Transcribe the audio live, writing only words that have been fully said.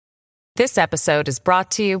This episode is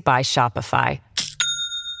brought to you by Shopify.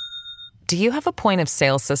 Do you have a point of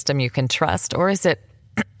sale system you can trust, or is it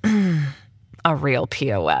a real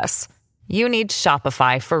POS? You need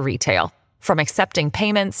Shopify for retail. From accepting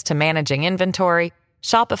payments to managing inventory,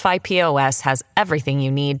 Shopify POS has everything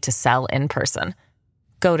you need to sell in person.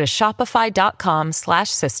 Go to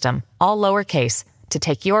shopify.com/system, all lowercase, to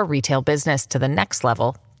take your retail business to the next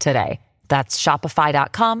level today. That's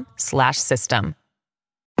shopify.com/system.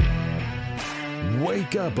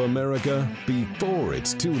 Wake up, America, before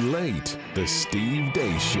it's too late. The Steve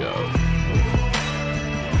Deace Show.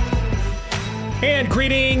 And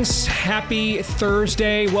greetings. Happy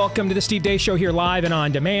Thursday. Welcome to the Steve Deace Show here live and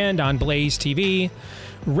on demand on Blaze TV,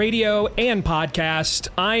 radio, and podcast.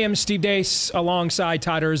 I am Steve Deace alongside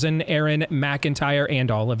Todd Erzin, Aaron McIntyre,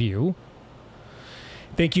 and all of you.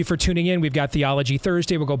 Thank you for tuning in. We've got Theology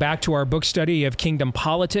Thursday. We'll go back to our book study of Kingdom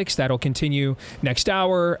Politics. That'll continue next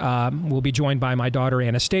hour. We'll be joined by my daughter,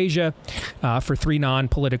 Anastasia, for 3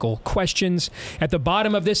 non-political questions. At the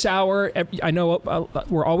bottom of this hour, I know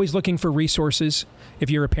we're always looking for resources. If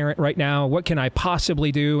you're a parent right now, what can I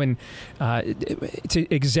possibly do and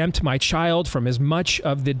to exempt my child from as much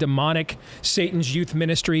of the demonic Satan's youth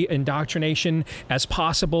ministry indoctrination as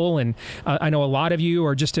possible? And I know a lot of you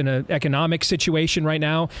are just in an economic situation right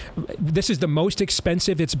now. This is the most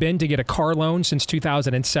expensive it's been to get a car loan since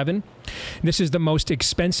 2007. This is the most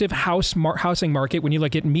expensive housing market when you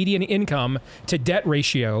look at median income to debt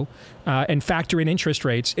ratio and factor in interest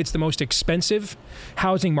rates. It's the most expensive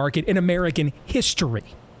housing market in American history.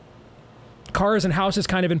 Cars and houses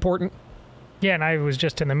kind of important. Yeah, and I was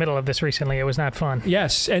just in the middle of this recently. It was not fun.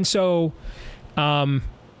 Yes, and so, I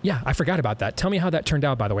forgot about that. Tell me how that turned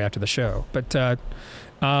out, by the way, after the show. But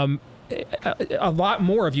a lot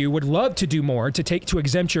more of you would love to do more to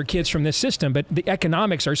exempt your kids from this system, but the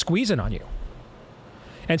economics are squeezing on you.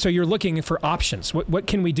 And so you're looking for options. What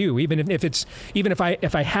can we do? Even if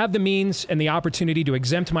I have the means and the opportunity to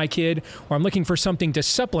exempt my kid, or I'm looking for something to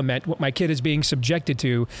supplement what my kid is being subjected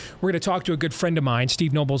to, we're going to talk to a good friend of mine.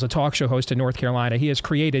 Steve Noble's a talk show host in North Carolina. He has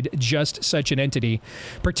created just such an entity,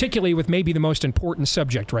 particularly with maybe the most important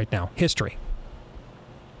subject right now, history.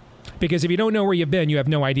 Because if you don't know where you've been, you have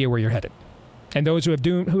no idea where you're headed. And those who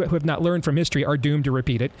have not learned from history are doomed to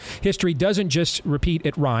repeat it. History doesn't just repeat,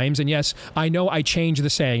 it rhymes. And yes, I know I change the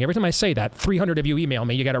saying. Every time I say that, 300 of you email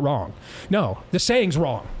me, you got it wrong. No, the saying's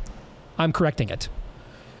wrong. I'm correcting it.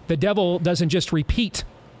 The devil doesn't just repeat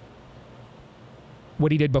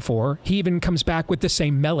what he did before. He even comes back with the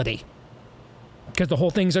same melody. Because the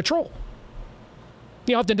whole thing's a troll.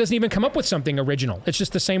 He often doesn't even come up with something original. It's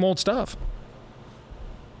just the same old stuff.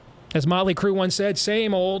 As Motley Crue once said,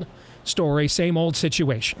 same old story, same old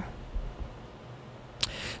situation.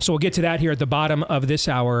 So we'll get to that here at the bottom of this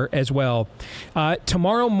hour as well.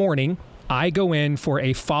 Tomorrow morning, I go in for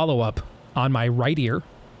a follow-up on my right ear.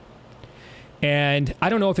 And I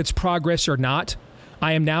don't know if it's progress or not.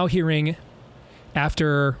 I am now hearing,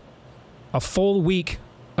 after a full week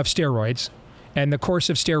of steroids, and the course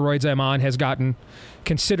of steroids I'm on has gotten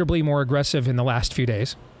considerably more aggressive in the last few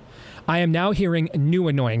days, I am now hearing new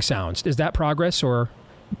annoying sounds. Is that progress, or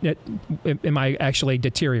am I actually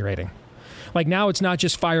deteriorating? Like now it's not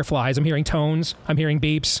just fireflies. I'm hearing tones. I'm hearing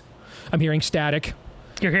beeps. I'm hearing static.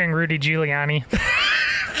 You're hearing Rudy Giuliani.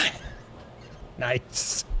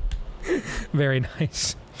 Nice. Very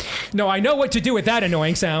nice. No, I know what to do with that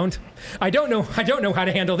annoying sound. I don't know how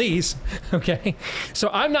to handle these. Okay. So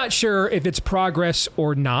I'm not sure if it's progress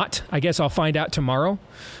or not. I guess I'll find out tomorrow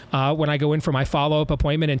when I go in for my follow-up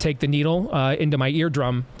appointment and take the needle into my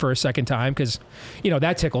eardrum for a second time, because,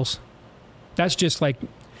 that tickles. That's just like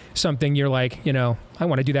something you're like, I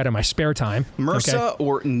want to do that in my spare time. MRSA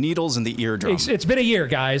or needles in the eardrum? It's been a year,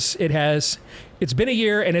 guys. It's been a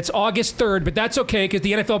year, and it's August 3rd, but that's okay because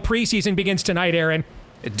the NFL preseason begins tonight, Aaron.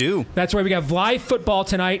 It do. That's why we got live football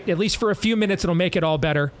tonight. At least for a few minutes, it'll make it all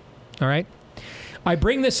better. All right? I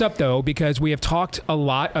bring this up, though, because we have talked a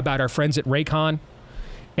lot about our friends at Raycon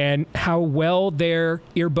and how well their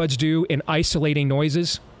earbuds do in isolating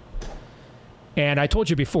noises. And I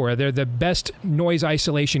told you before, they're the best noise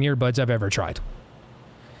isolation earbuds I've ever tried.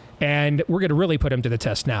 And we're going to really put them to the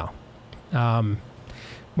test now.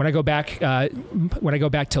 When I go back to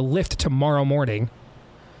Lyft tomorrow morning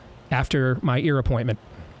after my ear appointment,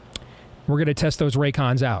 we're going to test those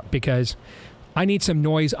Raycons out because I need some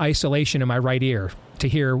noise isolation in my right ear to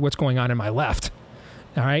hear what's going on in my left.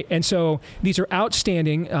 All right. And so these are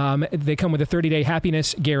outstanding. They come with a 30-day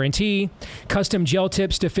happiness guarantee, custom gel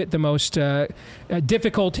tips to fit the most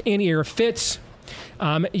difficult in-ear fits.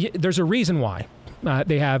 There's a reason why.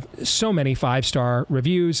 They have so many 5-star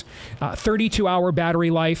reviews, 32-hour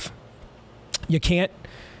battery life, You can't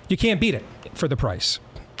beat it for the price.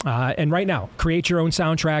 And right now, create your own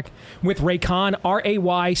soundtrack with Raycon,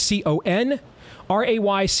 R-A-Y-C-O-N,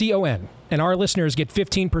 R-A-Y-C-O-N. And our listeners get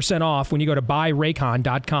 15% off when you go to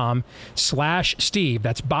buyraycon.com/Steve.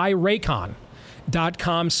 That's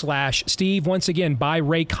buyraycon.com/Steve. Once again,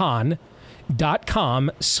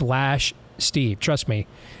 buyraycon.com/Steve. Trust me,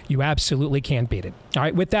 you absolutely can't beat it. All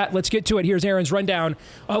right, with that, let's get to it. Here's Aaron's rundown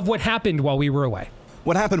of what happened while we were away.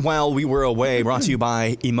 What happened while we were away, brought to you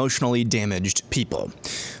by emotionally damaged people,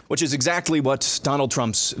 which is exactly what Donald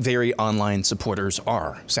Trump's very online supporters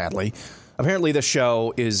are, sadly. Apparently, the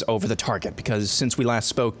show is over the target because since we last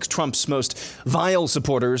spoke, Trump's most vile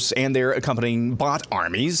supporters and their accompanying bot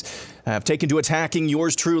armies have taken to attacking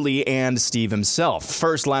yours truly and Steve himself.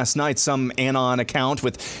 First, last night, some Anon account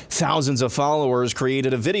with thousands of followers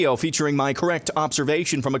created a video featuring my correct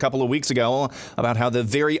observation from a couple of weeks ago about how the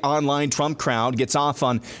very online Trump crowd gets off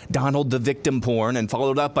on Donald the victim porn, and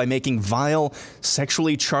followed up by making vile,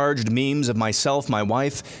 sexually charged memes of myself, my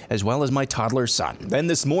wife, as well as my toddler son. Then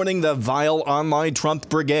this morning, the vile online Trump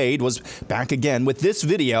brigade was back again with this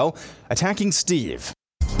video attacking Steve.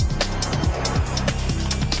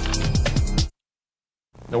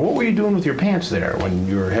 Now, what were you doing with your pants there when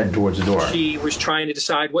you were heading towards the door? She was trying to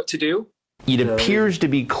decide what to do. It appears to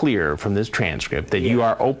be clear from this transcript that you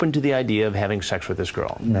are open to the idea of having sex with this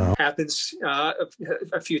girl. No. Happens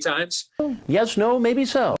a few times. Yes, no, maybe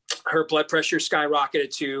so. Her blood pressure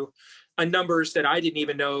skyrocketed to numbers that I didn't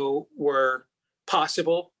even know were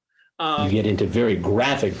possible. You get into very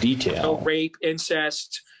graphic detail. Rape,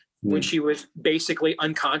 incest, when she was basically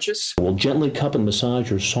unconscious. I will gently cup and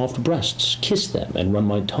massage your soft breasts, kiss them, and run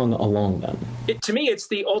my tongue along them. To me, it's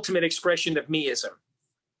the ultimate expression of meism,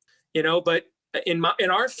 but in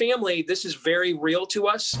our family, this is very real to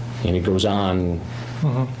us. And it goes on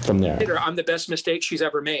from there. I'm the best mistake she's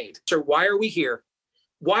ever made. So why are we here?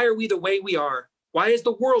 Why are we the way we are? Why is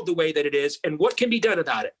the world the way that it is? And what can be done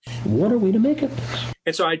about it? What are we to make of this?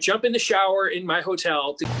 And so I jump in the shower in my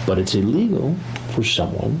hotel. But it's illegal for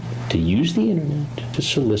someone to use the internet to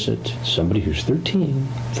solicit somebody who's 13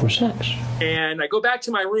 for sex. And I go back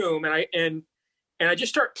to my room and I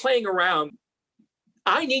just start playing around.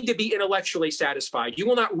 I need to be intellectually satisfied. You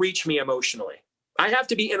will not reach me emotionally. I have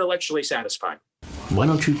to be intellectually satisfied. Why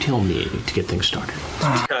don't you tell me to get things started?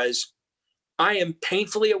 Because I am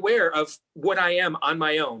painfully aware of what I am on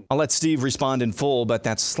my own. I'll let Steve respond in full, but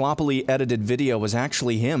that sloppily edited video was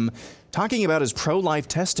actually him talking about his pro-life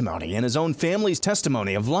testimony and his own family's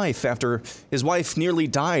testimony of life after his wife nearly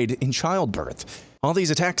died in childbirth. All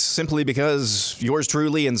these attacks simply because yours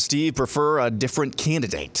truly and Steve prefer a different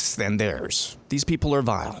candidate than theirs. These people are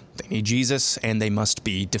vile. They need Jesus, and they must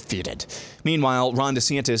be defeated. Meanwhile, Ron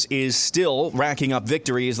DeSantis is still racking up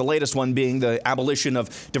victories, the latest one being the abolition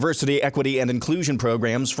of diversity, equity, and inclusion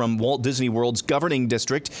programs from Walt Disney World's governing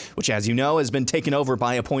district, which, as you know, has been taken over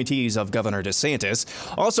by appointees of Governor DeSantis.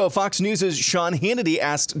 Also, Fox News' Sean Hannity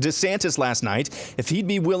asked DeSantis last night if he'd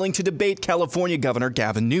be willing to debate California Governor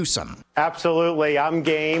Gavin Newsom. Absolutely. I'm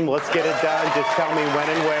game. Let's get it done. Just tell me when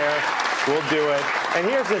and where. We'll do it. And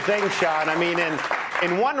here's the thing, Sean. I mean,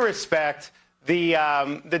 in one respect, the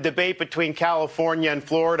debate between California and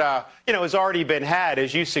Florida, has already been had,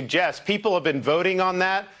 as you suggest. People have been voting on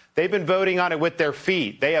that. They've been voting on it with their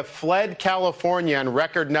feet. They have fled California in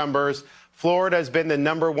record numbers. Florida has been the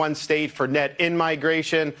 #1 state for net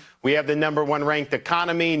in-migration. We have the #1 ranked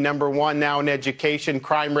economy, #1 now in education,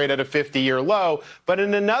 crime rate at a 50-year low. But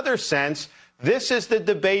in another sense, this is the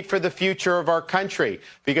debate for the future of our country,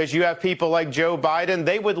 because you have people like Joe Biden.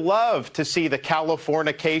 They would love to see the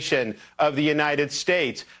Californication of the United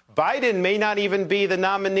States. Biden may not even be the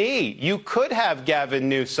nominee. You could have Gavin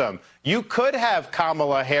Newsom. You could have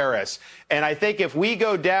Kamala Harris. And I think if we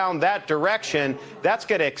go down that direction, that's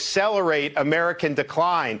going to accelerate American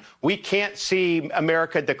decline. We can't see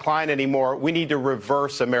America decline anymore. We need to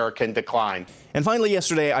reverse American decline. And finally,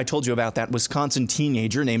 yesterday, I told you about that Wisconsin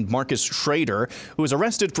teenager named Marcus Schrader, who was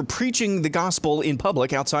arrested for preaching the gospel in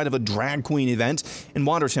public outside of a drag queen event in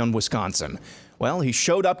Watertown, Wisconsin. Well, he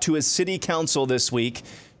showed up to his city council this week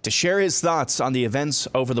to share his thoughts on the events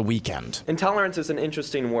over the weekend. Intolerance is an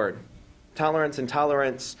interesting word. Tolerance,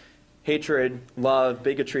 intolerance, hatred, love,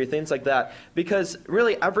 bigotry, things like that. Because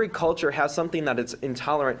really every culture has something that it's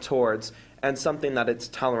intolerant towards and something that it's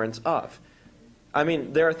tolerant of. I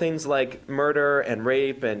mean, there are things like murder and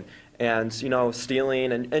rape and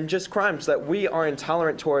stealing and just crimes that we are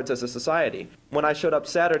intolerant towards as a society. When I showed up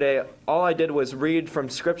Saturday, all I did was read from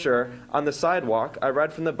Scripture on the sidewalk. I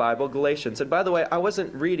read from the Bible, Galatians. And by the way, I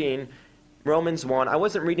wasn't reading Romans 1. I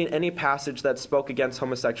wasn't reading any passage that spoke against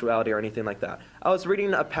homosexuality or anything like that. I was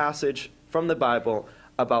reading a passage from the Bible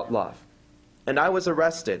about love. And I was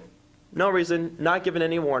arrested. No reason, not given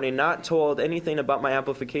any warning, not told anything about my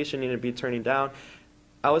amplification needing to be turning down.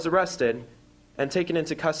 I was arrested and taken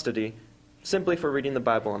into custody simply for reading the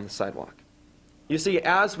Bible on the sidewalk. You see,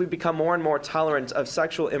 as we become more and more tolerant of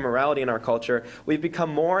sexual immorality in our culture, we've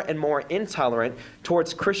become more and more intolerant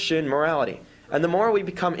towards Christian morality. And the more we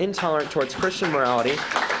become intolerant towards Christian morality,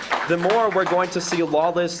 the more we're going to see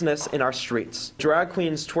lawlessness in our streets. Drag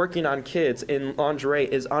queens twerking on kids in lingerie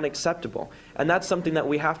is unacceptable. And that's something that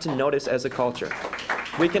we have to notice as a culture.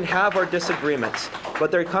 We can have our disagreements,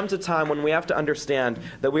 but there comes a time when we have to understand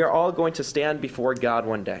that we are all going to stand before God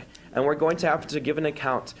one day. And we're going to have to give an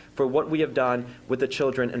account for what we have done with the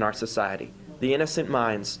children in our society, the innocent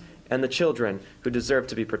minds and the children who deserve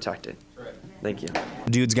to be protected. Thank you.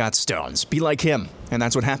 Dude's got stones. Be like him. And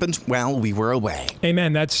that's what happened while we were away.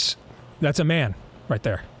 Amen. That's a man right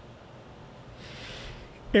there.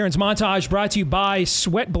 Aaron's montage brought to you by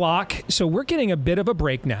Sweat Block. So we're getting a bit of a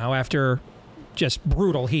break now after just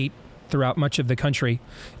brutal heat throughout much of the country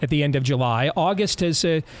at the end of July. August has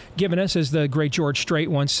given us, as the great George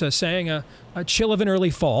Strait once sang, a chill of an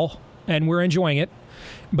early fall, and we're enjoying it.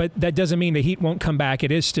 But that doesn't mean the heat won't come back.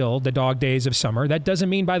 It is still the dog days of summer. That doesn't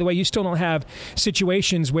mean, by the way, you still don't have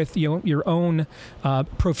situations with your own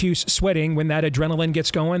profuse sweating when that adrenaline gets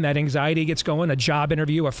going, that anxiety gets going, a job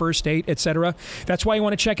interview, a first date, etc. That's why you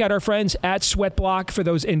want to check out our friends at Sweat Block for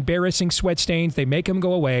those embarrassing sweat stains. They make them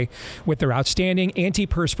go away with their outstanding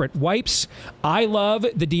antiperspirant wipes. I love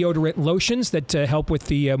the deodorant lotions that help with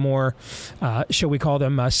the more, shall we call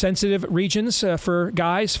them, sensitive regions for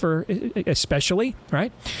guys, for especially,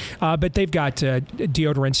 right? But they've got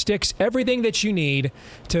deodorant sticks, everything that you need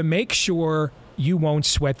to make sure you won't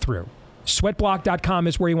sweat through. Sweatblock.com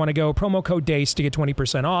is where you want to go. Promo code DACE to get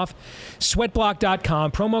 20% off.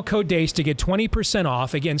 Sweatblock.com, promo code DACE to get 20%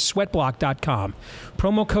 off. Again, sweatblock.com,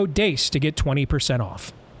 promo code DACE to get 20%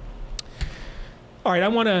 off. All right, I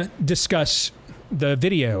want to discuss the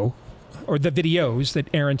video or the videos that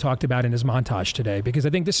Aaron talked about in his montage today, because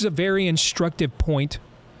I think this is a very instructive point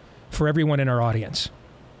for everyone in our audience.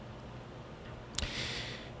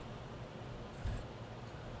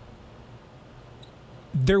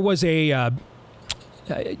 There was this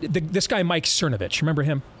guy, Mike Cernovich. Remember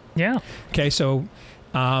him? Yeah. Okay, so,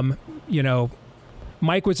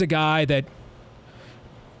 Mike was a guy that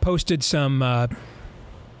posted some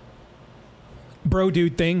bro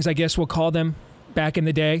dude things, I guess we'll call them, back in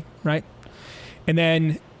the day, right? And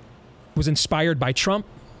then was inspired by Trump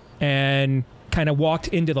and kind of walked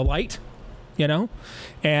into the light,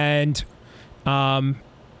 and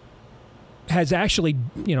has actually,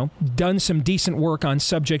 done some decent work on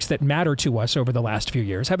subjects that matter to us over the last few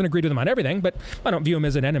years. Haven't agreed with him on everything, but I don't view him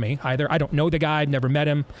as an enemy either. I don't know the guy. I've never met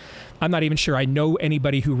him. I'm not even sure I know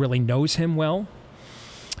anybody who really knows him well.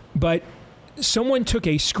 But someone took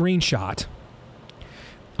a screenshot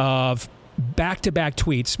of back-to-back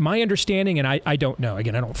tweets. My understanding, and I don't know,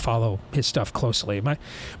 again, I don't follow his stuff closely.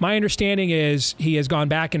 My understanding is he has gone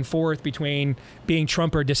back and forth between being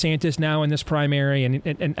Trump or DeSantis now in this primary,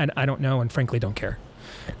 and I don't know, and frankly don't care.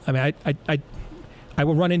 I mean, I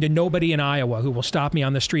will run into nobody in Iowa who will stop me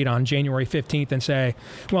on the street on January 15th and say,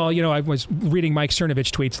 well, I was reading Mike Cernovich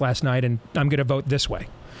tweets last night, and I'm going to vote this way.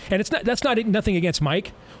 And that's not nothing against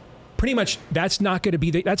Mike. Pretty much that's going to be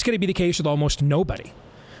the case with almost nobody.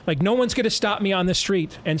 Like, no one's going to stop me on the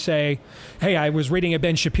street and say, hey, I was reading a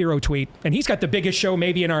Ben Shapiro tweet, and he's got the biggest show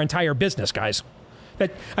maybe in our entire business, guys.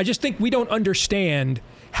 I just think we don't understand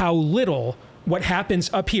how little what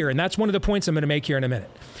happens up here, and that's one of the points I'm going to make here in a minute,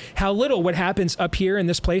 how little what happens up here in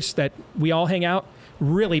this place that we all hang out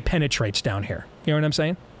really penetrates down here. You know what I'm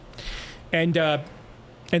saying? And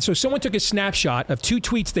so someone took a snapshot of two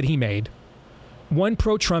tweets that he made, one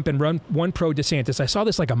pro-Trump and one pro-DeSantis. I saw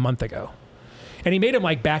this like a month ago. And he made them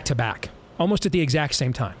like back to back, almost at the exact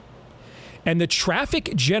same time. And the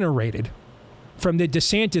traffic generated from the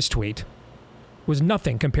DeSantis tweet was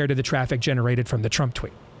nothing compared to the traffic generated from the Trump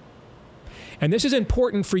tweet. And this is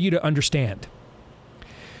important for you to understand,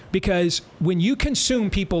 because when you consume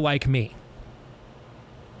people like me,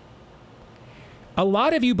 a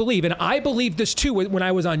lot of you believe, and I believed this too when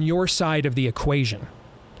I was on your side of the equation,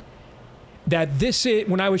 that this is,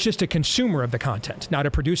 when I was just a consumer of the content, not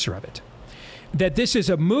a producer of it, that this is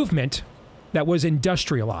a movement that was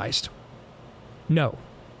industrialized. No.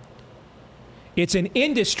 It's an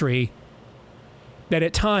industry that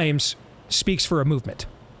at times speaks for a movement.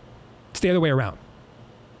 It's the other way around.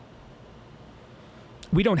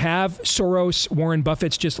 We don't have Soros, Warren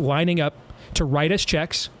Buffett's just lining up to write us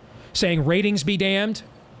checks saying ratings be damned,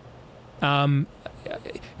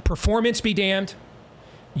 performance be damned,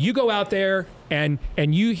 You go out there and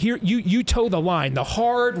you toe the line, the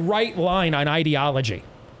hard right line on ideology,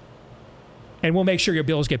 and we'll make sure your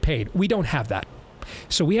bills get paid. We don't have that.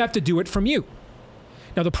 So we have to do it from you.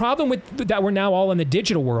 Now, the problem with that, we're now all in the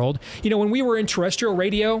digital world. When we were in terrestrial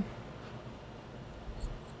radio,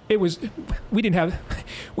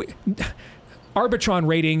 Arbitron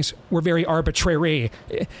ratings were very arbitrary.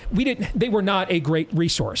 They were not a great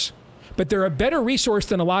resource, but they're a better resource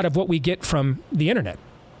than a lot of what we get from the internet.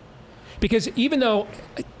 Because even though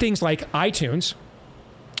things like iTunes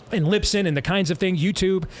and Libsyn and the kinds of things,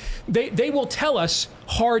 YouTube, they will tell us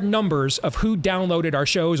hard numbers of who downloaded our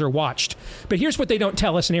shows or watched. But here's what they don't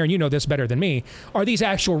tell us, and Aaron, you know this better than me. Are these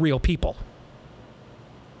actual real people?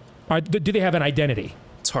 Do they have an identity?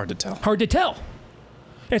 It's hard to tell. Hard to tell.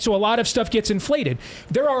 And so a lot of stuff gets inflated.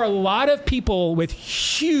 There are a lot of people with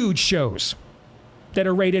huge shows that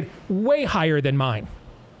are rated way higher than mine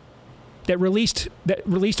that released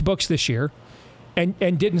books this year and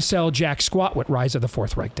didn't sell jack squat what Rise of the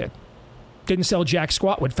Fourth Reich did. Didn't sell jack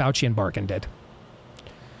squat what Fauci and Barkin did.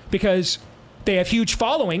 Because they have huge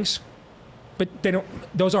followings, but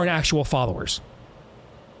those aren't actual followers.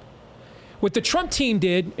 What the Trump team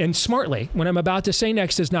did, and smartly, what I'm about to say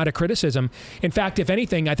next is not a criticism. In fact, if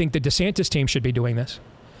anything, I think the DeSantis team should be doing this.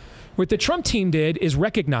 What the Trump team did is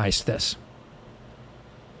recognize this.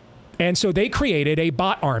 And so they created a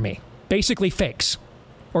bot army, basically fakes,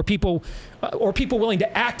 or people willing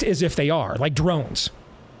to act as if they are, like drones.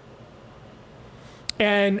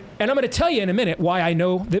 And I'm going to tell you in a minute why I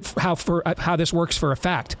know that how this works for a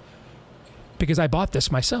fact, because I bought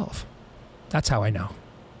this myself. That's how I know.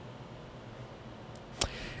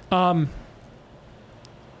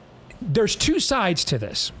 There's two sides to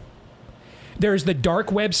this. There's the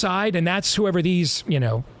dark web side, and that's whoever these,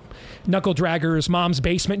 knuckle draggers, mom's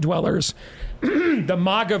basement dwellers, the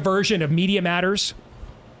MAGA version of Media Matters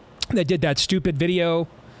that did that stupid video.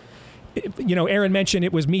 Aaron mentioned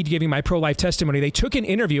it was me giving my pro-life testimony. They took an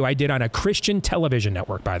interview I did on a Christian television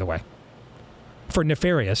network, by the way, for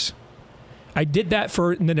Nefarious. I did that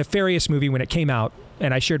for the Nefarious movie when it came out,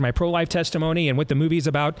 and I shared my pro-life testimony and what the movie's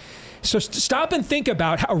about. So stop and think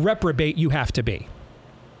about how reprobate you have to be.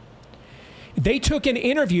 They took an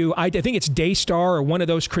interview, I think it's Daystar or one of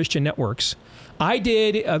those Christian networks. I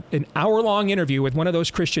did an hour-long interview with one of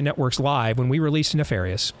those Christian networks live when we released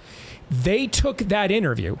Nefarious. They took that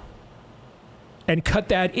interview and cut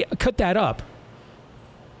that up,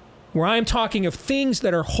 where I'm talking of things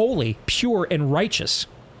that are holy, pure, and righteous,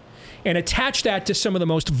 and attach that to some of the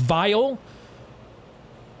most vile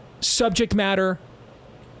subject matter,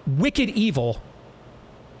 wicked evil,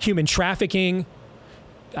 human trafficking,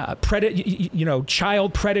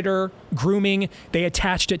 child predator, grooming. They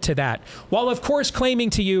attached it to that, while of course claiming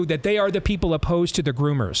to you that they are the people opposed to the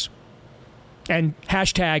groomers and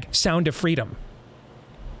hashtag Sound of Freedom.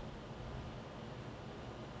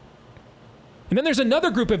 And then there's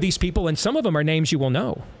another group of these people, and some of them are names you will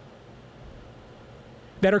know,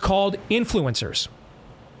 that are called influencers.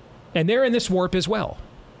 And they're in this warp as well.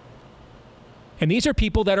 And these are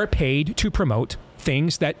people that are paid to promote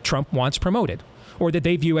things that Trump wants promoted, or that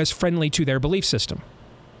they view as friendly to their belief system.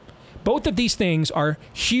 Both of these things are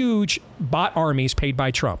huge bot armies paid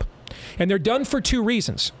by Trump. And they're done for two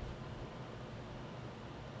reasons.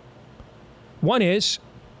 One is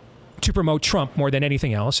to promote Trump more than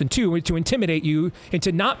anything else, and two, to intimidate you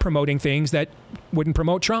into not promoting things that wouldn't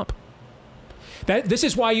promote Trump. This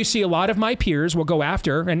is why you see a lot of my peers will go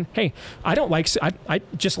after, and hey, I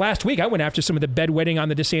just last week I went after some of the bedwetting on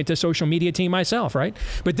the DeSantis social media team myself, right?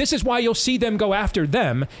 But this is why you'll see them go after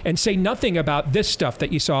them and say nothing about this stuff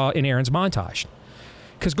that you saw in Aaron's montage.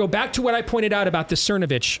 Because go back to what I pointed out about the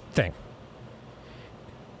Cernovich thing.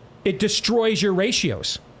 It destroys your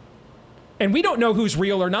ratios. And we don't know who's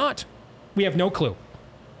real or not. We have no clue.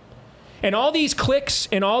 And all these clicks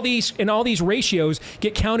and all these ratios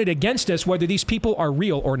get counted against us, whether these people are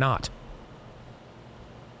real or not.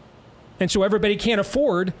 And so everybody can't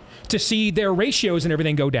afford to see their ratios and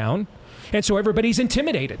everything go down. And so everybody's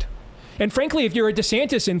intimidated. And frankly, if you're a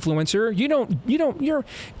DeSantis influencer,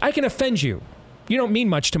 I can offend you. You don't mean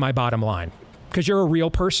much to my bottom line because you're a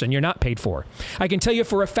real person. You're not paid for. I can tell you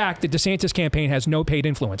for a fact the DeSantis campaign has no paid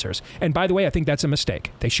influencers. And by the way, I think that's a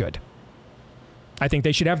mistake. They should. I think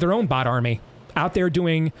they should have their own bot army out there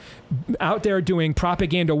doing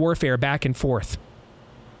propaganda warfare back and forth.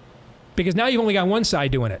 Because now you've only got one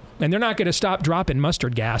side doing it, and they're not going to stop dropping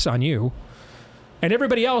mustard gas on you. And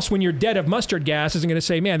everybody else, when you're dead of mustard gas, isn't going to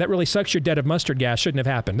say, man, that really sucks, you're dead of mustard gas. Shouldn't have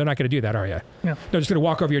happened. They're not going to do that, are you? No. They're just going to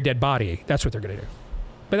walk over your dead body. That's what they're going to do.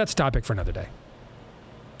 But that's a topic for another day.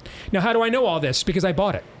 Now, how do I know all this? Because I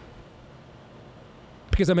bought it.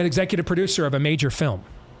 because I'm an executive producer of a major film.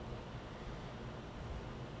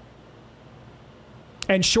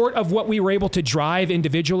 And short of what we were able to drive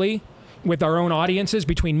individually with our own audiences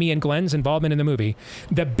between me and Glenn's involvement in the movie,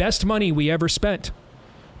 the best money we ever spent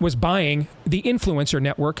was buying the influencer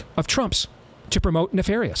network of Trump's to promote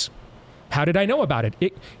Nefarious. How did I know about it?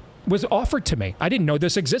 It was offered to me. I didn't know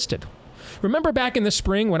this existed. Remember back in the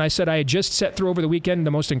spring when I said I had just set through over the weekend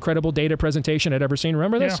the most incredible data presentation I'd ever seen?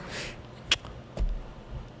 Remember this? Yeah.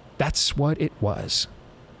 That's what it was.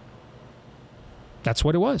 That's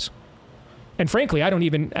what it was. And frankly, I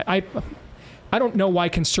don't know why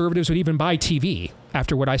conservatives would even buy TV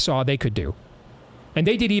after what I saw they could do. And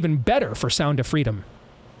they did even better for Sound of Freedom.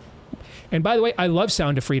 And by the way, I love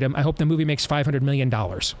Sound of Freedom. I hope the movie makes $500 million.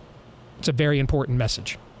 It's a very important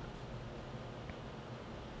message.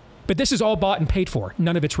 But this is all bought and paid for.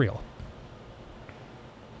 None of it's real.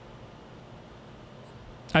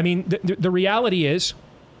 I mean, the reality is,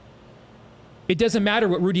 it doesn't matter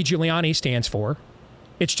what Rudy Giuliani stands for.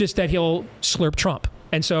 It's just that he'll slurp Trump.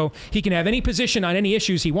 And so he can have any position on any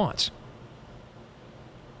issues he wants.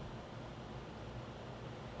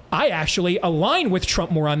 I actually align with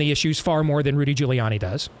Trump more on the issues far more than Rudy Giuliani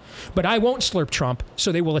does. But I won't slurp Trump,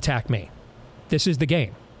 so they will attack me. This is the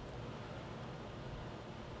game.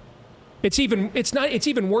 It's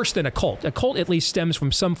even worse than a cult. A cult at least stems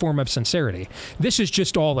from some form of sincerity. This is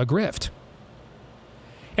just all a grift.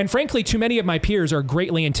 And frankly, too many of my peers are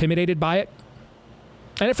greatly intimidated by it.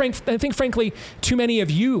 And I think, frankly, too many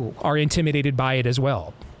of you are intimidated by it as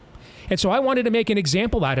well. And so I wanted to make an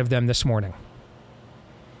example out of them this morning.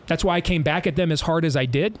 That's why I came back at them as hard as I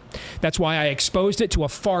did. That's why I exposed it to a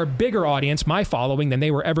far bigger audience, my following, than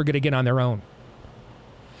they were ever going to get on their own.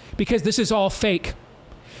 Because this is all fake.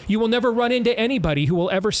 You will never run into anybody who will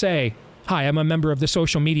ever say, "Hi, I'm a member of the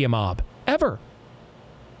social media mob." Ever.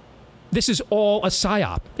 This is all a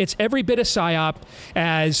psyop. It's every bit a psyop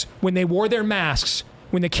as when they wore their masks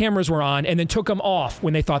when the cameras were on and then took them off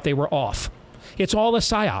when they thought they were off. It's all a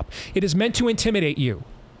psyop. It is meant to intimidate you.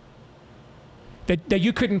 That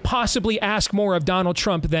you couldn't possibly ask more of Donald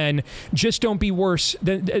Trump than just don't be worse,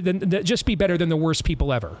 than just be better than the worst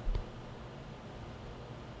people ever.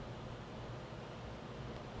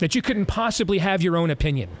 That you couldn't possibly have your own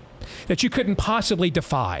opinion. That you couldn't possibly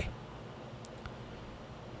defy.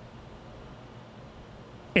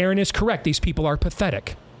 Aaron is correct. These people are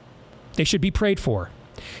pathetic. They should be prayed for.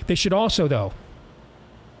 They should also, though,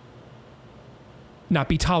 not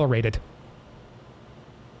be tolerated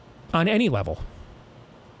on any level.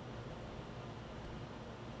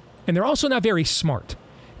 And they're also not very smart.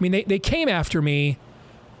 I mean, they came after me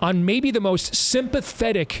on maybe the most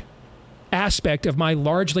sympathetic aspect of my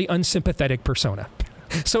largely unsympathetic persona.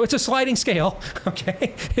 So it's a sliding scale,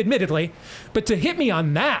 okay, admittedly. But to hit me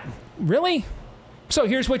on that, really? So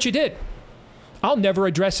here's what you did. I'll never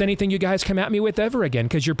address anything you guys come at me with ever again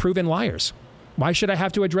because you're proven liars. Why should I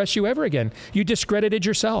have to address you ever again? You discredited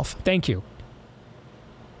yourself. Thank you.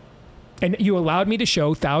 And you allowed me to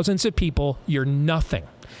show thousands of people you're nothing.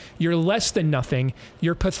 You're less than nothing.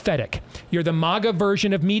 You're pathetic. You're the MAGA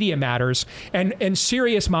version of Media Matters, and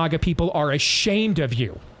serious MAGA people are ashamed of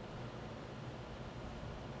you.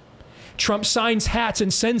 Trump signs hats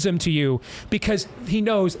and sends them to you because he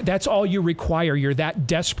knows that's all you require. You're that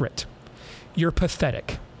desperate. You're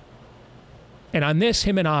pathetic. And on this,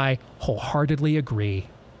 him and I wholeheartedly agree.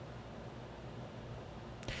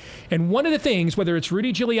 And one of the things, whether it's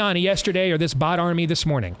Rudy Giuliani yesterday or this bot army this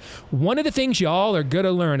morning, one of the things y'all are going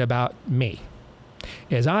to learn about me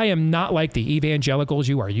is I am not like the evangelicals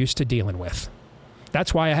you are used to dealing with.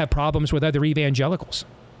 That's why I have problems with other evangelicals.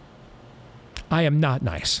 I am not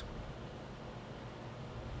nice.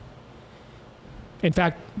 In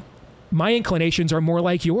fact, my inclinations are more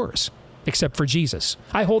like yours, except for Jesus.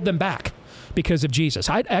 I hold them back because of Jesus.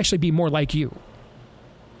 I'd actually be more like you.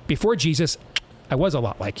 Before Jesus, I was a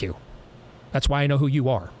lot like you. That's why I know who you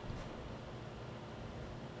are.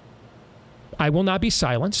 I will not be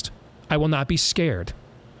silenced. I will not be scared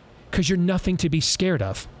because you're nothing to be scared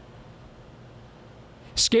of.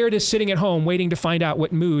 Scared is sitting at home waiting to find out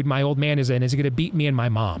what mood my old man is in. Is he going to beat me and my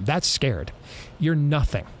mom? That's scared. You're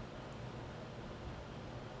nothing.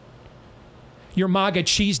 You're MAGA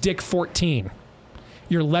cheese dick 14.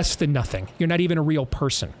 You're less than nothing. You're not even a real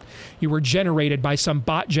person. You were generated by some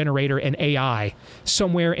bot generator and AI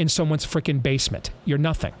somewhere in someone's freaking basement. You're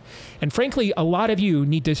nothing. And frankly, a lot of you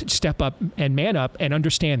need to step up and man up and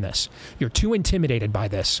understand this. You're too intimidated by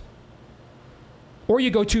this. Or you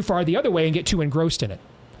go too far the other way and get too engrossed in it.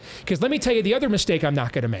 Because let me tell you the other mistake I'm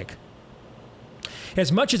not going to make.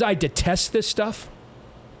 As much as I detest this stuff,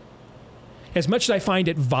 as much as I find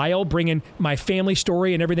it vile bringing my family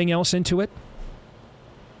story and everything else into it,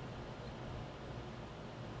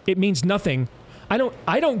 it means nothing. I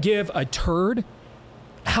don't give a turd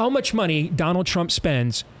how much money Donald Trump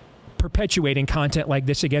spends perpetuating content like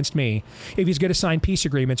this against me if he's going to sign peace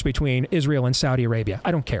agreements between Israel and Saudi Arabia.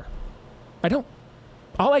 I don't care. I don't.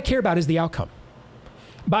 All I care about is the outcome.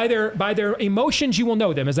 By their emotions, you will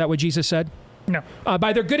know them. Is that what Jesus said? No.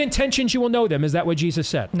 By their good intentions, you will know them. Is that what Jesus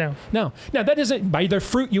said? No. No. Now, that doesn't, by their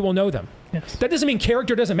fruit, you will know them. Yes. That doesn't mean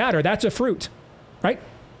character doesn't matter. That's a fruit, right?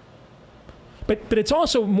 But it's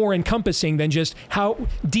also more encompassing than just how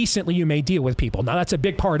decently you may deal with people. Now, that's a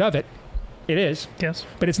big part of it. It is. Yes.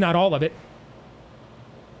 But it's not all of it.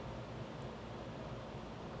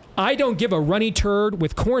 I don't give a runny turd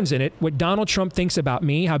with corns in it what Donald Trump thinks about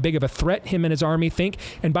me, how big of a threat him and his army think.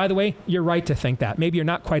 And by the way, you're right to think that. Maybe you're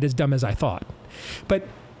not quite as dumb as I thought. But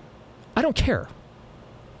I don't care.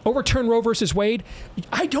 Overturn Roe versus Wade,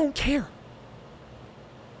 I don't care.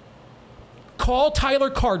 Call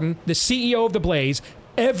Tyler Cardin, the CEO of The Blaze,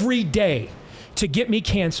 every day to get me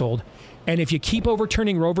canceled. And if you keep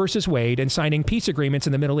overturning Roe versus Wade and signing peace agreements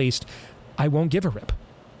in the Middle East, I won't give a rip.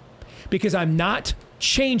 Because I'm not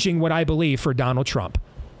changing what I believe for Donald Trump.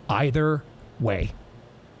 Either way.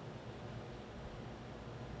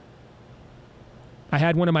 I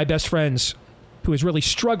had one of my best friends who was really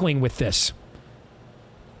struggling with this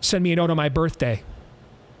send me a note on my birthday.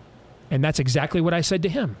 And that's exactly what I said to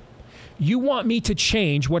him. You want me to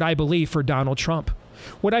change what I believe for Donald Trump?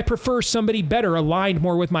 Would I prefer somebody better, aligned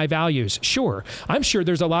more with my values? Sure. I'm sure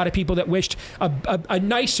there's a lot of people that wished a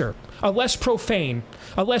nicer, a less profane,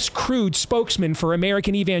 a less crude spokesman for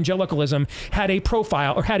American evangelicalism had a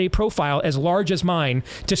profile as large as mine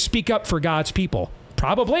to speak up for God's people.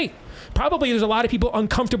 Probably there's a lot of people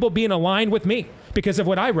uncomfortable being aligned with me because of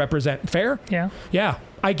what I represent. Fair? Yeah. Yeah,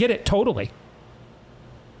 I get it totally.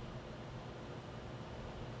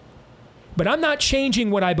 But I'm not changing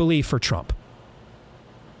what I believe for Trump.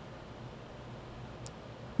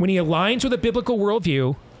 When he aligns with a biblical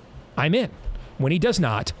worldview, I'm in. When he does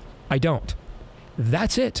not, I don't.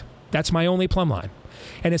 That's it. That's my only plumb line.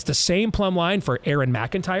 And it's the same plumb line for Aaron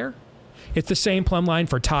McIntyre. It's the same plumb line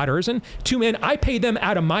for Todd Erzin. Two men, I pay them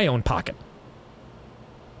out of my own pocket.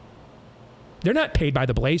 They're not paid by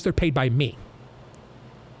the Blaze, they're paid by me.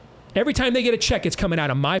 Every time they get a check, it's coming out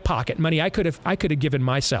of my pocket. Money I could have given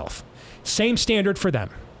myself. Same standard for them.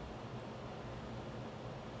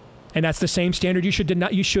 And that's the same standard you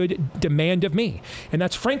should demand of me. And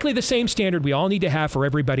that's frankly the same standard we all need to have for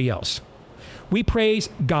everybody else. We praise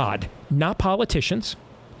God, not politicians.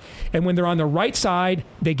 And when they're on the right side,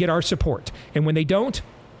 they get our support. And when they don't,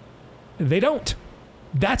 they don't.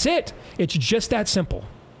 That's it. It's just that simple.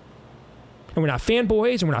 And we're not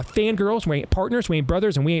fanboys, and we're not fangirls, we ain't partners, we ain't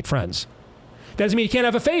brothers, and we ain't friends. Doesn't mean you can't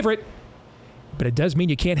have a favorite, but it does mean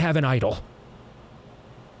you can't have an idol.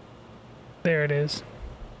 There it is.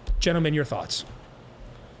 Gentlemen, your thoughts?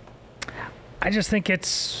 I just think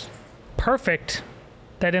it's perfect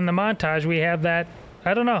that in the montage we have that.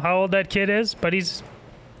 I don't know how old that kid is, but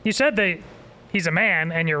you said that he's a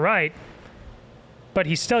man, and you're right, but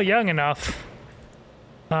he's still young enough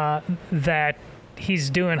that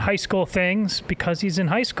he's doing high school things because he's in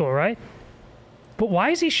high school, right? But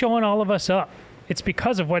why is he showing all of us up? It's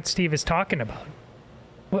because of what Steve is talking about.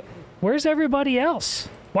 Where's everybody else?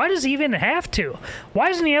 Why does he even have to? Why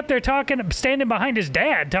isn't he up there standing behind his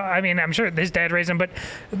dad? I mean, I'm sure his dad raised him, but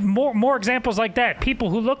more examples like that.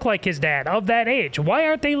 People who look like his dad, of that age. Why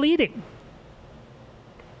aren't they leading?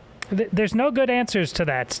 There's no good answers to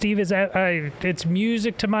that. Steve it's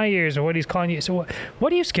music to my ears, or what he's calling you. So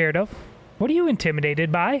what are you scared of? What are you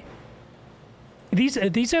intimidated by? These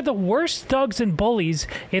are the worst thugs and bullies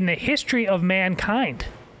in the history of mankind.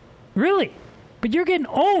 Really. But you're getting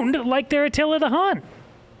owned like they're Attila the Hun.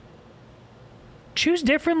 Choose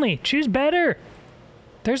differently. Choose better.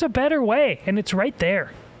 There's a better way, and it's right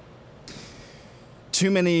there.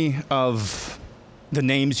 Too many of the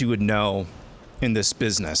names you would know in this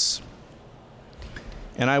business,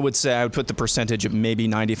 and I would say I would put the percentage at maybe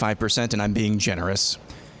 95%, and I'm being generous,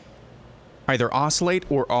 either oscillate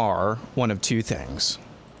or are one of two things.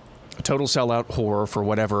 A total sellout whore for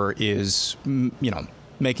whatever is,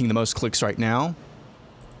 making the most clicks right now,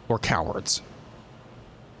 or cowards.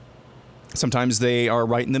 Sometimes they are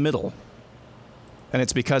right in the middle. And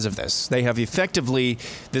it's because of this. They have effectively,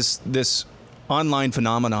 this online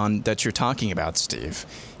phenomenon that you're talking about, Steve,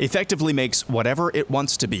 effectively makes whatever it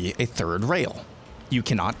wants to be a third rail. You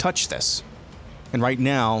cannot touch this. And right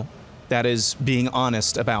now, that is being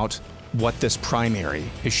honest about what this primary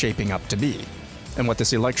is shaping up to be and what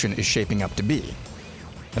this election is shaping up to be.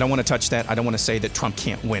 I don't want to touch that. I don't want to say that Trump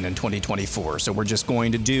can't win in 2024. So we're just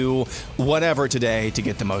going to do whatever today to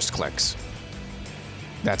get the most clicks.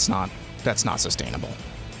 That's not sustainable.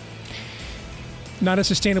 Not a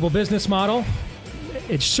sustainable business model.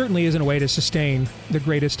 It certainly isn't a way to sustain the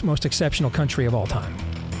greatest, most exceptional country of all time.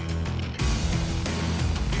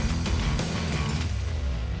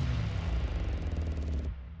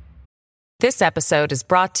 This episode is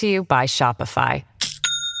brought to you by Shopify.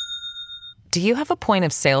 Do you have a point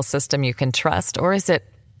of sale system you can trust, or is it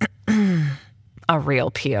a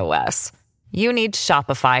real POS? You need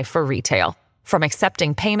Shopify for retail. From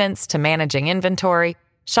accepting payments to managing inventory,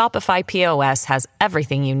 Shopify POS has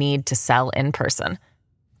everything you need to sell in person.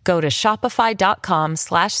 Go to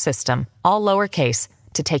shopify.com/system, all lowercase,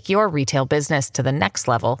 to take your retail business to the next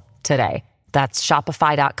level today. That's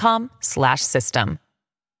shopify.com/system.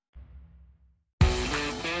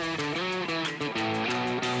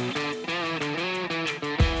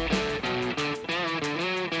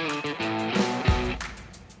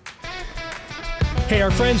 Hey,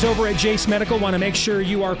 our friends over at Jase Medical want to make sure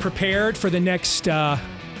you are prepared for the next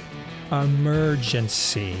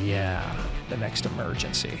emergency. Yeah, the next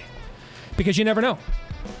emergency. Because you never know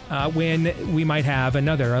when we might have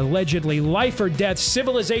another allegedly life or death,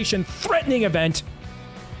 civilization-threatening event.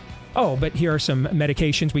 Oh, but here are some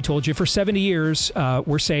medications we told you for 70 years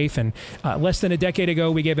were safe, and less than a decade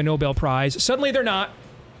ago we gave a Nobel Prize. Suddenly they're not.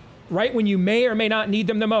 Right when you may or may not need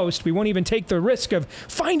them the most, we won't even take the risk of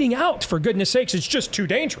finding out, for goodness sakes. It's just too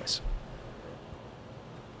dangerous.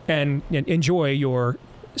 And enjoy your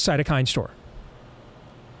cytokine store.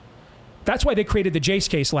 That's why they created the Jase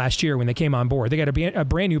case last year when they came on board. They got a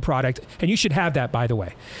brand new product, and you should have that, by the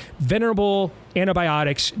way. Venerable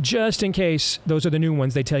antibiotics, just in case those are the new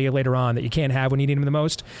ones they tell you later on that you can't have when you need them the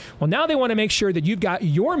most. Well, now they want to make sure that you've got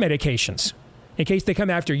your medications in case they come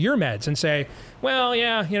after your meds and say, well,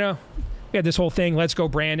 yeah, we had this whole thing, let's go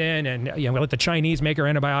Brandon, and we let the Chinese make our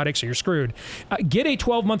antibiotics, or you're screwed. Get a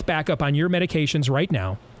 12-month backup on your medications right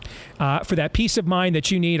now. For that peace of mind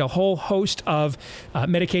that you need, a whole host of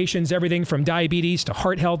medications, everything from diabetes to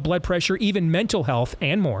heart health, blood pressure, even mental health,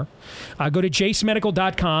 and more. Go to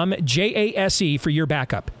jasemedical.com, JASE for your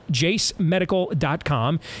backup.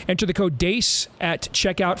 jasemedical.com. Enter the code DACE at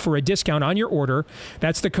checkout for a discount on your order.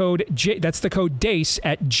 That's the code DACE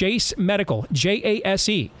at Jase Medical,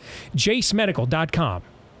 JASE, jasemedical.com.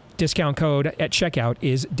 Discount code at checkout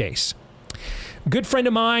is DACE. Good friend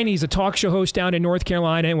of mine. He's a talk show host down in North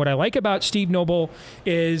Carolina. And what I like about Steve Noble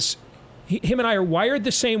is him and I are wired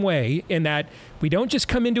the same way in that we don't just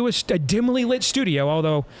come into a dimly lit studio,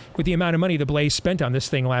 although with the amount of money the Blaze spent on this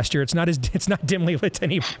thing last year, it's not dimly lit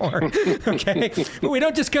anymore. Okay? But we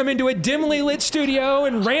don't just come into a dimly lit studio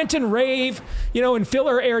and rant and rave, and fill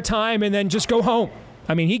our airtime and then just go home.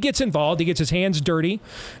 I mean, he gets involved. He gets his hands dirty.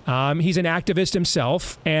 He's an activist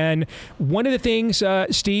himself. And one of the things,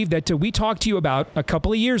 Steve, that we talked to you about a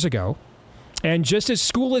couple of years ago, and just as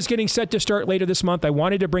school is getting set to start later this month, I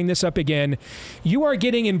wanted to bring this up again. You are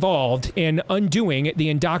getting involved in undoing the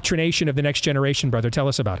indoctrination of the next generation, brother. Tell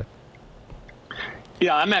us about it.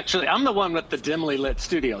 Yeah, I'm the one with the dimly lit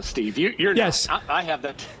studio, Steve. You're yes. Not. I have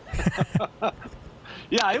that.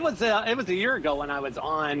 Yeah, it was a year ago when I was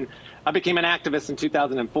on. I became an activist in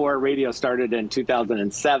 2004. Radio started in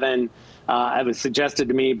 2007. It was suggested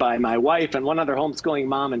to me by my wife and one other homeschooling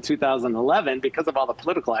mom in 2011, because of all the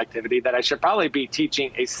political activity, that I should probably be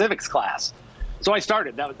teaching a civics class. So I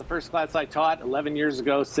started. That was the first class I taught 11 years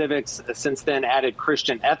ago, civics. Since then, added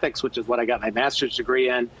Christian ethics, which is what I got my master's degree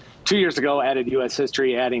in. 2 years ago, added U.S.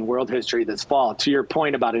 history, adding world history this fall. To your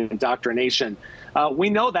point about indoctrination, we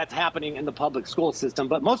know that's happening in the public school system,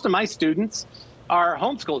 but most of my students are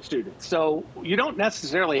homeschool students. So you don't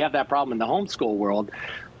necessarily have that problem in the homeschool world.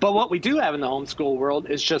 But what we do have in the homeschool world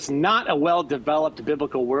is just not a well-developed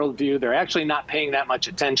biblical worldview. They're actually not paying that much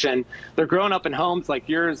attention. They're growing up in homes like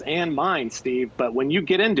yours and mine, Steve. But when you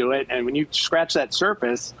get into it and when you scratch that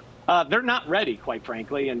surface, they're not ready, quite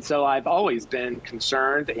frankly. And so I've always been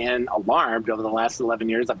concerned and alarmed over the last 11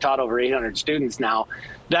 years. I've taught over 800 students now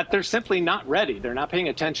that they're simply not ready. They're not paying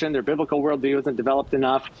attention. Their biblical worldview isn't developed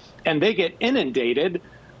enough. And they get inundated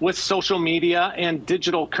with social media and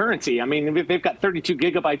digital currency. I mean, they've got 32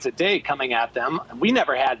 gigabytes a day coming at them. We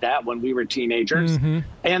never had that when we were teenagers. Mm-hmm.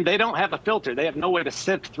 And they don't have a filter. They have no way to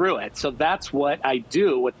sift through it. So that's what I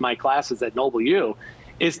do with my classes at Noble U,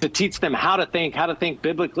 is to teach them how to think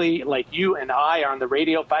biblically, like you and I are on the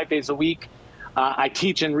radio 5 days a week. I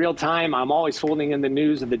teach in real time. I'm always folding in the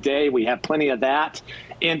news of the day. We have plenty of that.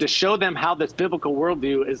 And to show them how this biblical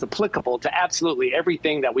worldview is applicable to absolutely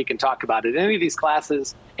everything that we can talk about in any of these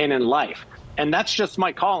classes and in life. And that's just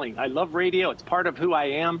my calling. I love radio. It's part of who I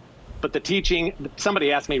am. But the teaching,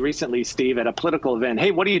 somebody asked me recently, Steve, at a political event, hey,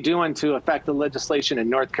 what are you doing to affect the legislation in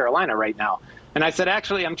North Carolina right now? And I said,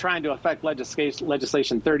 actually, I'm trying to affect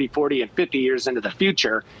legislation 30, 40, and 50 years into the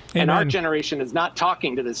future. Amen. And our generation is not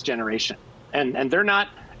talking to this generation. And they're not,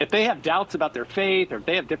 if they have doubts about their faith or if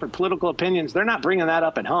they have different political opinions, they're not bringing that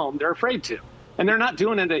up at home. They're afraid to. And they're not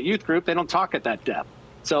doing it at youth group. They don't talk at that depth.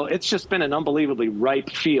 So it's just been an unbelievably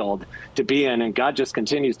ripe field to be in, and God just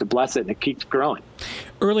continues to bless it, and it keeps growing.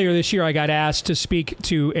 Earlier this year, I got asked to speak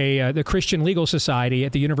to the Christian Legal Society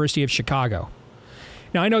at the University of Chicago.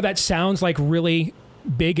 Now, I know that sounds like really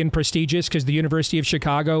big and prestigious because the University of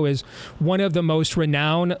Chicago is one of the most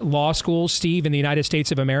renowned law schools, Steve, in the United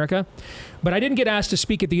States of America. But I didn't get asked to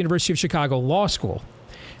speak at the University of Chicago Law School.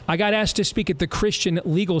 I got asked to speak at the Christian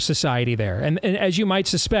Legal Society there. And as you might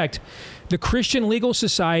suspect, the Christian Legal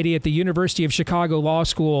Society at the University of Chicago Law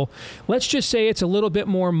School, let's just say it's a little bit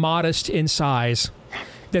more modest in size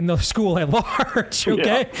than the school at large,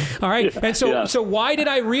 okay? Yeah. All right? Yeah. And so why did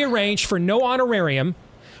I rearrange for no honorarium?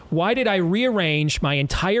 Why did I rearrange my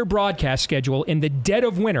entire broadcast schedule in the dead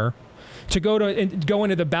of winter to go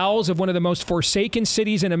into the bowels of one of the most forsaken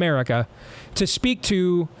cities in America to speak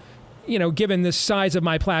to, given the size of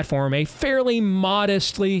my platform, a fairly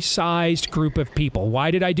modestly sized group of people? Why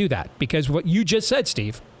did I do that? Because what you just said,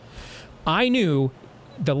 Steve, I knew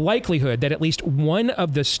the likelihood that at least one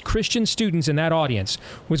of the Christian students in that audience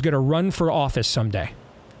was going to run for office someday.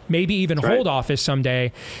 Maybe even hold office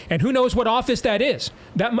someday. And who knows what office that is?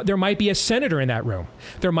 There might be a senator in that room.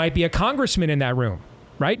 There might be a congressman in that room.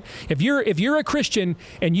 Right? If you're a Christian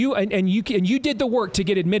and you did the work to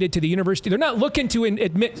get admitted to the university, they're not looking to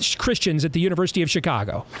admit Christians at the University of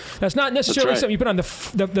Chicago. That's not necessarily something you put on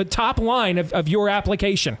the top line of your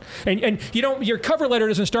application. And your cover letter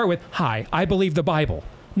doesn't start with, "Hi, I believe the Bible."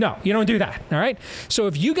 No, you don't do that. All right. So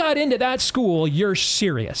if you got into that school, you're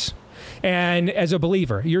serious. And as a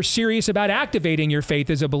believer, you're serious about activating your faith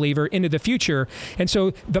as a believer into the future. And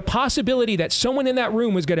so the possibility that someone in that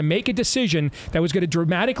room was going to make a decision that was going to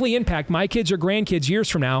dramatically impact my kids or grandkids years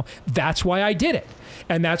from now, that's why I did it.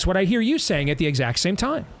 And that's what I hear you saying at the exact same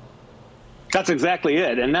time. That's exactly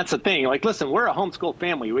it. And that's the thing. Like, listen, we're a homeschool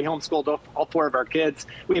family. We homeschooled all 4 of our kids.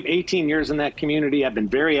 We have 18 years in that community. I've been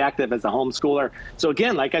very active as a homeschooler. So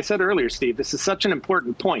again, like I said earlier, Steve, this is such an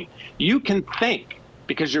important point. You can think,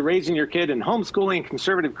 because you're raising your kid in homeschooling,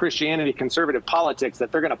 conservative Christianity, conservative politics,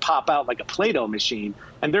 that they're going to pop out like a Play-Doh machine,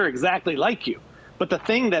 and they're exactly like you. But the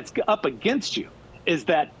thing that's up against you is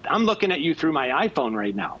that I'm looking at you through my iPhone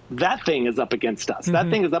right now. That thing is up against us. Mm-hmm. That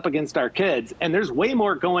thing is up against our kids, and there's way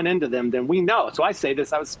more going into them than we know. So I say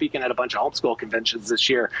this, I was speaking at a bunch of homeschool conventions this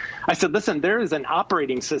year. I said, listen, there is an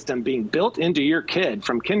operating system being built into your kid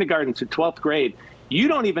from kindergarten to 12th grade. You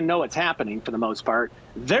don't even know it's happening for the most part.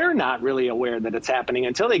 They're not really aware that it's happening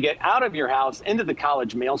until they get out of your house into the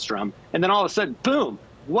college maelstrom. And then all of a sudden, boom,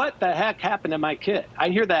 what the heck happened to my kid? I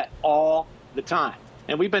hear that all the time.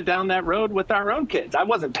 And we've been down that road with our own kids. I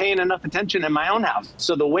wasn't paying enough attention in my own house.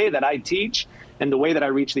 So the way that I teach and the way that I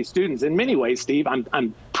reach these students, in many ways, Steve,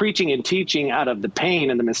 I'm preaching and teaching out of the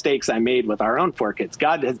pain and the mistakes I made with our own 4 kids.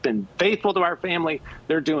 God has been faithful to our family.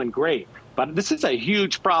 They're doing great. But this is a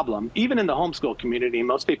huge problem, even in the homeschool community, and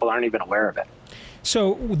most people aren't even aware of it.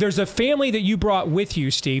 So there's a family that you brought with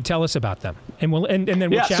you, Steve. Tell us about them, and then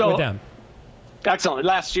we'll chat with them. Excellent.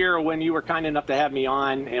 Last year, when you were kind enough to have me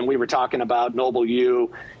on, and we were talking about Noble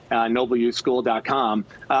U, NobleUschool.com,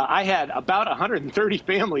 I had about 130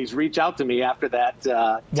 families reach out to me after that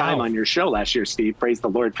time on your show last year, Steve. Praise the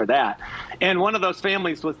Lord for that. And one of those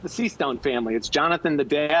families was the Seastone family. It's Jonathan, the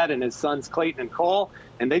dad, and his sons Clayton and Cole.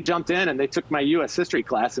 And they jumped in and they took my U.S. history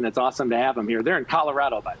class, and it's awesome to have them here. They're in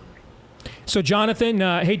Colorado, by the way. So, Jonathan,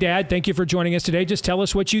 hey, Dad, thank you for joining us today. Just tell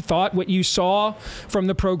us what you thought, what you saw from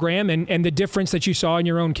the program, and the difference that you saw in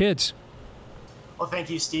your own kids. Well,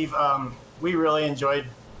 thank you, Steve. We really enjoyed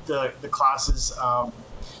the classes.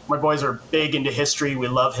 My boys are big into history. We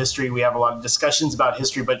love history. We have a lot of discussions about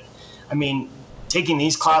history. But, I mean, taking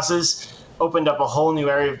these classes opened up a whole new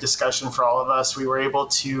area of discussion for all of us. We were able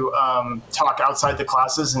to talk outside the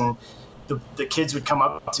classes, and the kids would come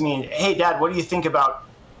up to me and, hey, Dad, what do you think about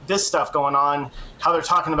this stuff going on, how they're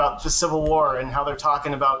talking about the Civil War and how they're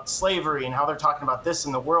talking about slavery and how they're talking about this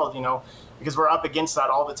in the world, because we're up against that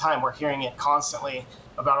all the time. We're hearing it constantly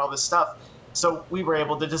about all this stuff. So we were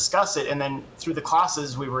able to discuss it. And then through the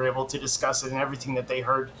classes, we were able to discuss it and everything that they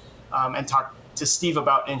heard and talk to Steve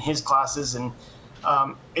about in his classes. And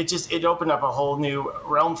it opened up a whole new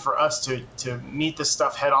realm for us to meet this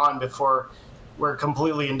stuff head on before we're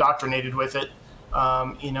completely indoctrinated with it.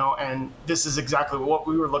 And this is exactly what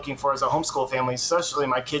we were looking for as a homeschool family, especially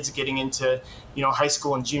my kids getting into, high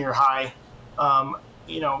school and junior high,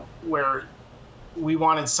 where we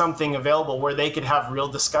wanted something available where they could have real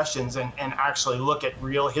discussions and actually look at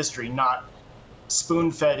real history, not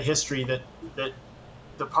spoon-fed history that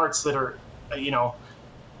the parts that are,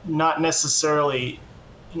 not necessarily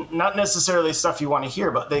stuff you want to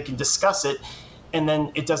hear, but they can discuss it, and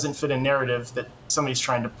then it doesn't fit a narrative that somebody's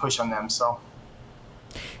trying to push on them. So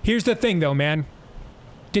here's the thing, though, man.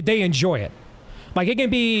 Did they enjoy it? Like, it can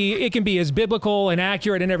be as biblical and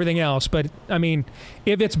accurate and everything else, but I mean,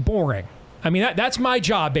 if it's boring, I mean, that's my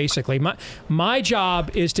job, basically. My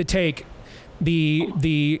job is to take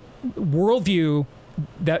the worldview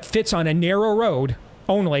that fits on a narrow road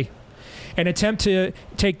only and attempt to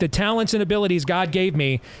take the talents and abilities God gave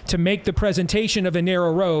me to make the presentation of the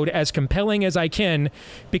narrow road as compelling as I can,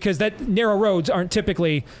 because that narrow roads aren't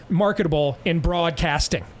typically marketable in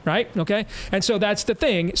broadcasting, right? Okay? And so that's the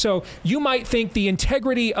thing. So you might think the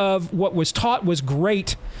integrity of what was taught was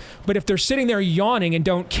great, but if they're sitting there yawning and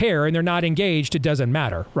don't care and they're not engaged, it doesn't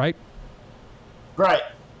matter, right? Right.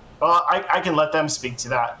 Well, I can let them speak to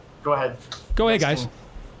that. Go ahead. Go ahead, guys.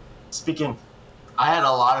 Speak in. I had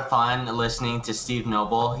a lot of fun listening to Steve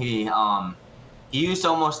Noble. He used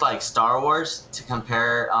almost like Star Wars to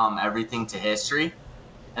compare everything to history,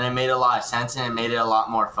 and it made a lot of sense and it made it a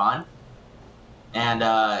lot more fun. And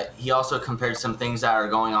he also compared some things that are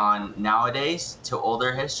going on nowadays to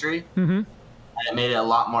older history, and it made it a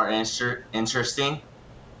lot more interesting.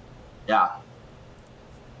 Yeah.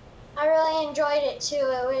 I really enjoyed it too.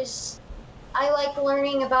 I like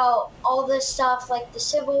learning about all this stuff, like the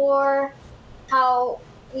Civil War, how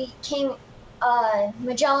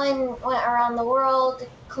Magellan went around the world,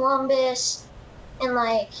 Columbus, and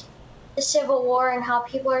like the Civil War, and how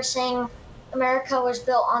people are saying America was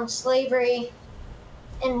built on slavery,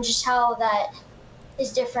 and just how that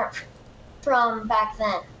is different from back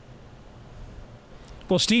then.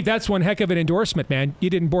 Well, Steve, that's one heck of an endorsement, man. You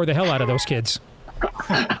didn't bore the hell out of those kids.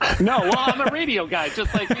 No, well, I'm a radio guy,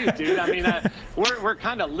 just like you, dude. I mean, we're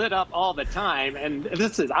kind of lit up all the time, and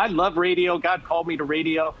I love radio. God called me to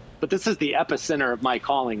radio, but this is the epicenter of my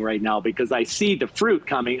calling right now, because I see the fruit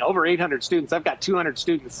coming. Over 800 students. I've got 200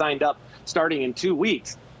 students signed up starting in 2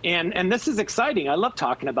 weeks. And this is exciting. I love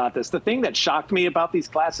talking about this. The thing that shocked me about these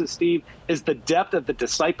classes, Steve, is the depth of the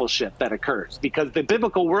discipleship that occurs, because the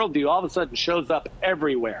biblical worldview all of a sudden shows up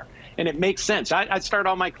everywhere. And it makes sense. I start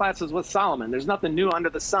all my classes with Solomon. There's nothing new under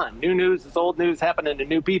the sun. New news is old news happening to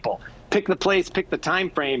new people. Pick the place, pick the time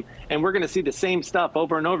frame, and we're going to see the same stuff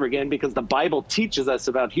over and over again, because the Bible teaches us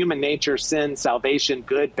about human nature, sin, salvation,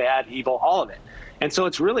 good, bad, evil, all of it. And so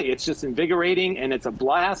it's just invigorating, and it's a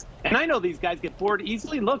blast. And I know these guys get bored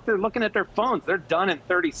easily. Look, they're looking at their phones. They're done in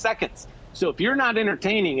 30 seconds. So if you're not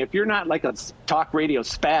entertaining, if you're not like a talk radio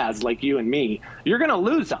spaz like you and me, you're going to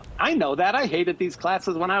lose them. I know that. I hated these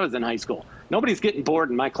classes when I was in high school. Nobody's getting bored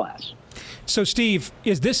in my class. So, Steve,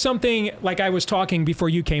 is this something, like I was talking before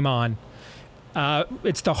you came on,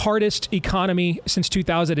 it's the hardest economy since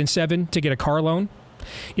 2007 to get a car loan?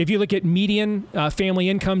 If you look at median family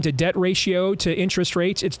income to debt ratio to interest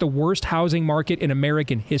rates, it's the worst housing market in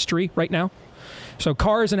American history right now. So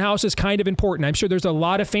cars and houses kind of important. I'm sure there's a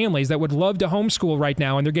lot of families that would love to homeschool right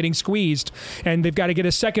now, and they're getting squeezed, and they've got to get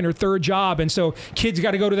a second or third job, and so kids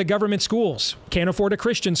got to go to the government schools. Can't afford a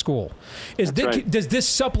Christian school. Does this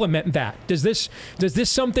supplement that? Does this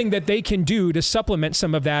something that they can do to supplement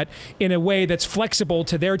some of that in a way that's flexible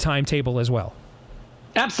to their timetable as well?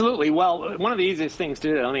 Absolutely. Well, one of the easiest things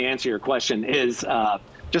to do, let me answer your question, is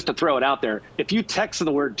just to throw it out there. If you text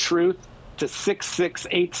the word truth to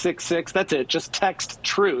 66866, that's it. Just text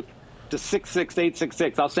truth to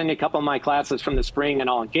 66866. I'll send you a couple of my classes from the spring, and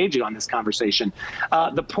I'll engage you on this conversation.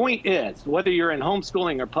 The point is, whether you're in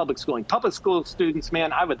homeschooling or public schooling, public school students,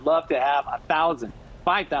 man, I would love to have 1,000,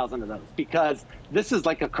 5,000 of those, because this is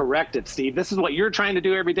like a corrective, Steve. This is what you're trying to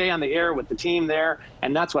do every day on the air with the team there,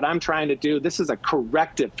 and that's what I'm trying to do. This is a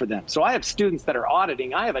corrective for them. So I have students that are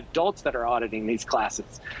auditing. I have adults that are auditing these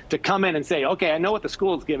classes to come in and say, okay, I know what the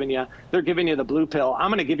school's giving you. They're giving you the blue pill. I'm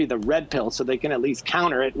going to give you the red pill so they can at least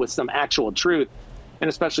counter it with some actual truth, and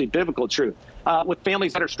especially biblical truth. With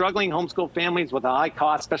families that are struggling, homeschool families with a high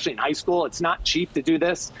cost, especially in high school, it's not cheap to do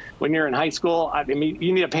this when you're in high school. I mean,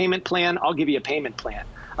 you need a payment plan. I'll give you a payment plan.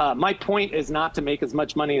 My point is not to make as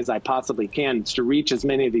much money as I possibly can. It's to reach as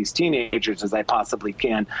many of these teenagers as I possibly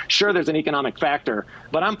can. Sure, there's an economic factor,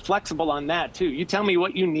 but I'm flexible on that too. You tell me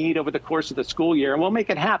what you need over the course of the school year, and we'll make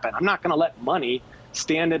it happen. I'm not going to let money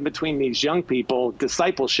stand in between these young people,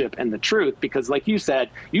 discipleship, and the truth, because like you said,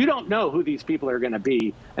 you don't know who these people are going to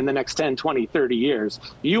be in the next 10, 20, 30 years.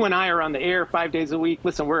 You and I are on the air 5 days a week.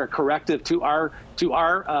 Listen, we're a corrective to our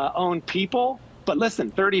own people. But listen,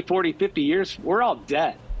 30, 40, 50 years, we're all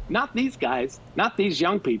dead. Not these guys, not these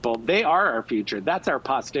young people. They are our future. That's our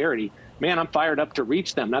posterity. Man, I'm fired up to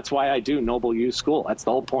reach them. That's why I do Noble U School. That's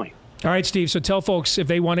the whole point. All right, Steve. So tell folks, if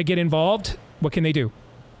they want to get involved, what can they do?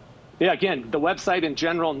 Yeah, again, the website in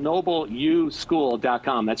general,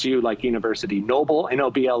 nobleuschool.com. That's you like university. Noble,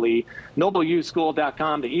 N-O-B-L-E,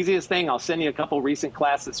 nobleuschool.com. The easiest thing, I'll send you a couple recent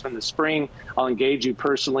classes from the spring. I'll engage you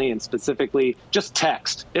personally and specifically. Just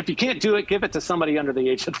text. If you can't do it, give it to somebody under the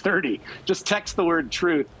age of 30. Just text the word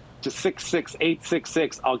truth to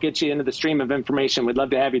 66866. I'll get you into the stream of information. We'd love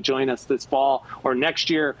to have you join us this fall or next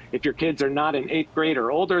year. If your kids are not in 8th grade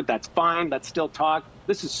or older, that's fine. Let's still talk.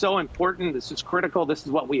 This is so important. This is critical. This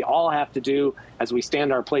is what we all have to do as we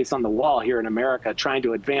stand our place on the wall here in America, trying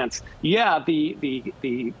to advance,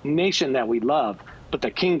 the nation that we love, but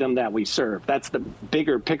the kingdom that we serve. That's the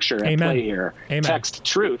bigger picture at play here. Amen. Text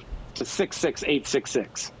truth to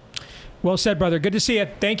 66866. Well said, brother. Good to see you.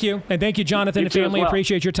 Thank you. And thank you, Jonathan and family.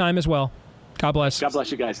 Appreciate your time as well. God bless. God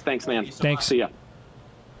bless you guys. Thanks, man. Thanks. See ya.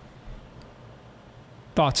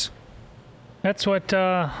 Thoughts? That's what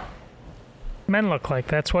men look like.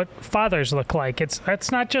 That's what fathers look like.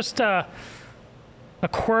 That's not just a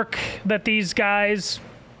quirk that these guys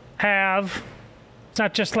have. It's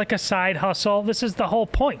not just like a side hustle. This is the whole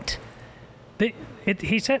point.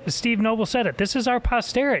 He said, Steve Noble said it. This is our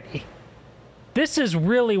posterity. This is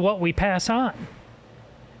really what we pass on.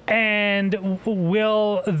 And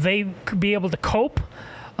will they be able to cope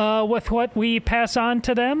with what we pass on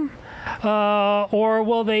to them? Or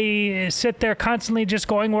will they sit there constantly just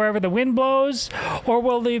going wherever the wind blows? Or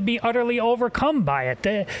will they be utterly overcome by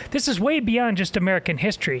it? This is way beyond just American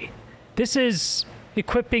history. This is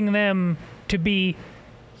equipping them to be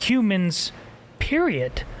humans,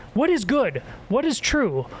 period. What is good? What is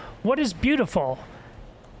true? What is beautiful?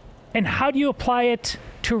 And how do you apply it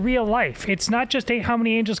to real life? It's not just how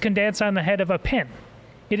many angels can dance on the head of a pin.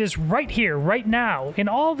 It is right here, right now, in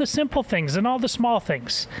all the simple things and all the small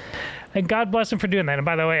things. And God bless him for doing that. And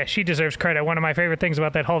by the way, she deserves credit. One of my favorite things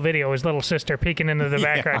about that whole video is little sister peeking into the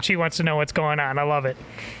background. She wants to know what's going on. I love it.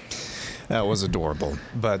 That was adorable.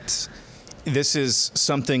 But this is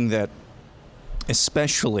something that,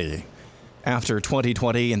 especially after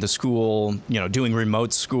 2020 and the school, doing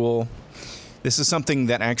remote school, this is something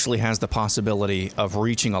that actually has the possibility of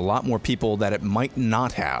reaching a lot more people that it might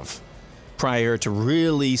not have prior to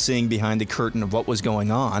really seeing behind the curtain of what was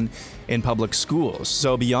going on in public schools.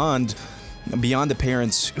 So beyond the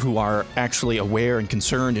parents who are actually aware and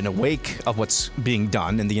concerned and awake of what's being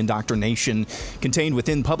done and the indoctrination contained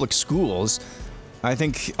within public schools, I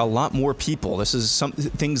think a lot more people,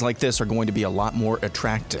 things like this are going to be a lot more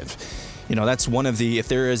attractive. That's one of if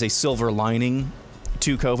there is a silver lining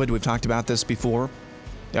to COVID, we've talked about this before,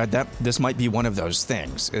 this might be one of those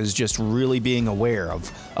things, is just really being aware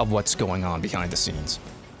of what's going on behind the scenes.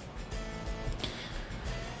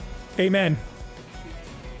 Amen.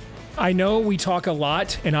 I know we talk a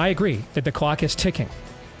lot, and I agree that the clock is ticking.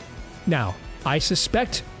 Now, I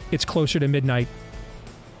suspect it's closer to midnight,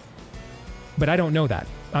 but I don't know that.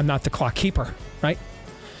 I'm not the clock keeper, right?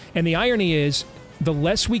 And the irony is, the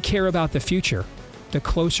less we care about the future, the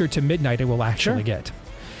closer to midnight it will actually get.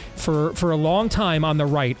 For a long time on the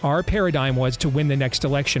right, our paradigm was to win the next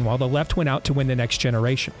election, while the left went out to win the next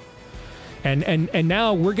generation. And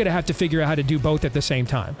now we're going to have to figure out how to do both at the same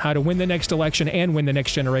time, how to win the next election and win the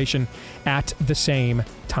next generation at the same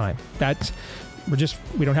time.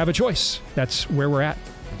 We don't have a choice. That's where we're at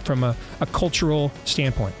from a cultural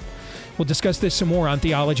standpoint. We'll discuss this some more on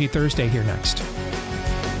Theology Thursday here next.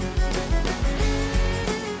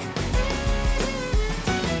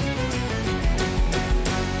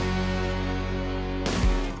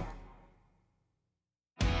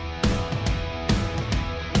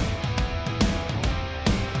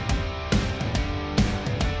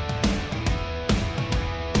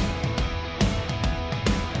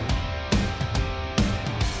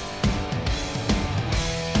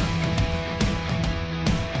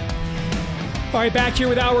 All right, back here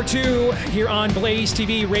with Hour 2 here on Blaze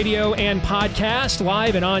TV, radio, and podcast,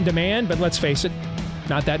 live and on demand. But let's face it,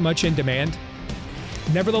 not that much in demand.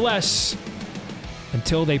 Nevertheless,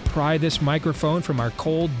 until they pry this microphone from our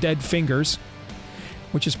cold, dead fingers,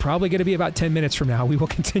 which is probably going to be about 10 minutes from now, we will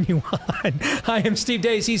continue on. I am Steve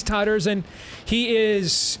Deace. He's Todd Erzen. He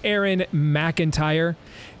is Aaron McIntyre.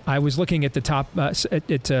 I was looking at the top,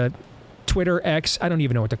 at Twitter X. I don't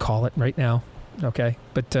even know what to call it right now. Okay.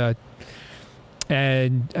 But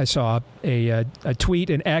And I saw a tweet,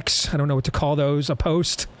 an X, I don't know what to call those, a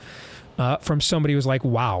post from somebody who was like,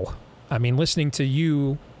 wow. I mean, listening to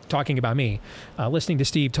you talking about me, listening to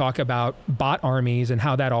Steve talk about bot armies and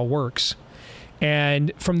how that all works.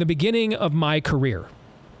 And from the beginning of my career,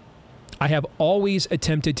 I have always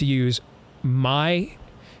attempted to use my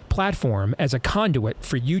platform as a conduit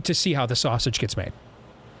for you to see how the sausage gets made.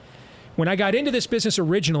 When I got into this business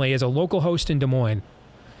originally as a local host in Des Moines,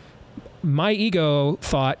 my ego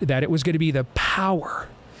thought that it was going to be the power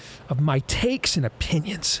of my takes and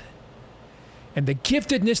opinions and the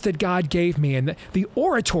giftedness that God gave me and the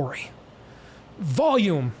oratory,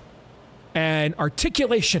 volume, and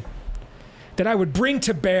articulation that I would bring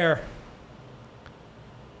to bear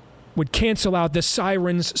would cancel out the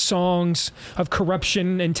sirens' songs of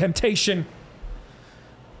corruption and temptation.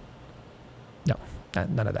 No,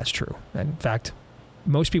 none of that's true. In fact,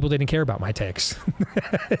 most people didn't care about my takes.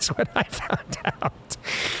 That's what I found out.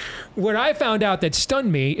 What I found out that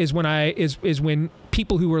stunned me is when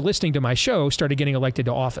people who were listening to my show started getting elected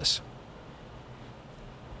to office.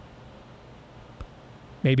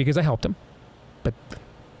 Maybe because I helped them, but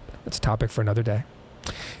that's a topic for another day.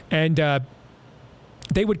 And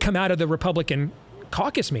they would come out of the Republican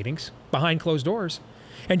caucus meetings behind closed doors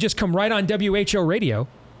and just come right on WHO radio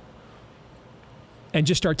and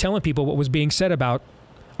just start telling people what was being said about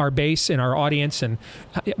our base and our audience and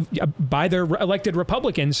by their elected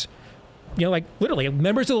Republicans. You know, like literally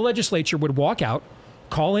members of the legislature would walk out,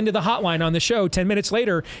 call into the hotline on the show 10 minutes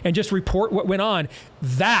later and just report what went on.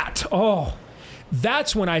 That's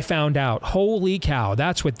when I found out, holy cow,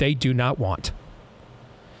 that's what they do not want.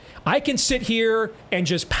 I can sit here and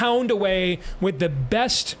just pound away with the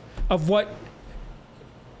best of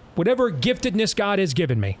whatever giftedness God has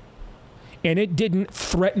given me. And it didn't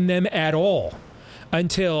threaten them at all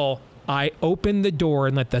until I opened the door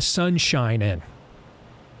and let the sun shine in.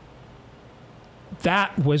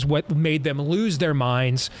 That was what made them lose their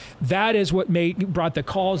minds. That is what brought the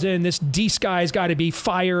calls in. This Deese guy's got to be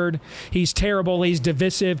fired. He's terrible. He's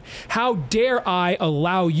divisive. How dare I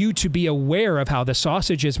allow you to be aware of how the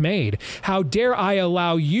sausage is made? How dare I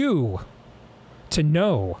allow you to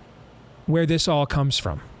know where this all comes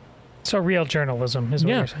from? So real journalism is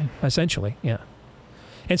what you're saying. Essentially, yeah.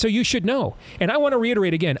 And so you should know. And I want to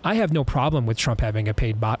reiterate again, I have no problem with Trump having a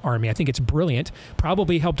paid bot army. I think it's brilliant.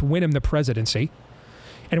 Probably helped win him the presidency.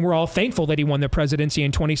 And we're all thankful that he won the presidency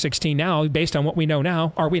in 2016 now, based on what we know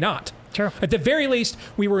now, are we not? Sure. At the very least,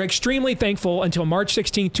 we were extremely thankful until March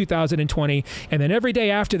 16, 2020. And then every day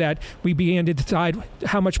after that, we began to decide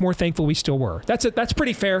how much more thankful we still were. That's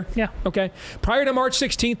pretty fair. Yeah. Okay. Prior to March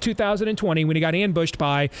 16, 2020, when he got ambushed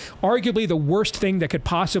by arguably the worst thing that could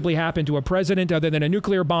possibly happen to a president other than a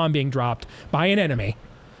nuclear bomb being dropped by an enemy,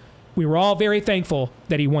 we were all very thankful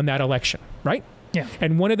that he won that election, right? Yeah.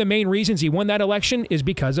 And one of the main reasons he won that election is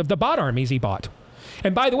because of the bot armies he bought.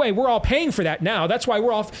 And by the way, we're all paying for that now. That's why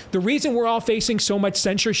the reason we're all facing so much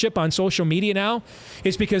censorship on social media now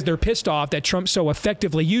is because they're pissed off that Trump so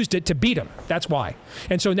effectively used it to beat him. That's why.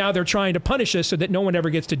 And so now they're trying to punish us so that no one ever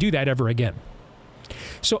gets to do that ever again.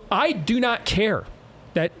 So I do not care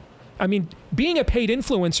that, being a paid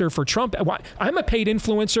influencer for Trump, I'm a paid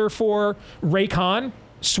influencer for Raycon,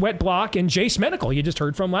 Sweatblock, and Jace Medical, you just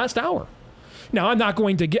heard from last hour. Now, I'm not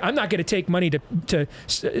going to take money to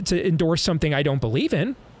endorse something I don't believe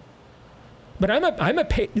in. But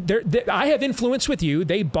I have influence with you.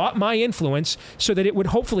 They bought my influence so that it would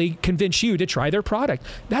hopefully convince you to try their product.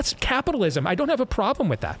 That's capitalism. I don't have a problem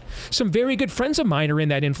with that. Some very good friends of mine are in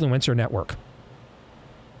that influencer network.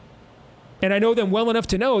 And I know them well enough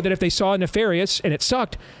to know that if they saw Nefarious and it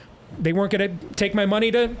sucked, they weren't going to take my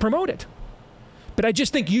money to promote it. But I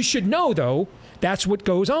just think you should know, though, that's what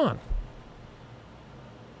goes on.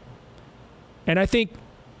 And I think,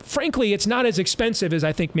 frankly, it's not as expensive as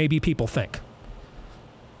I think maybe people think.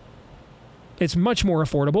 It's much more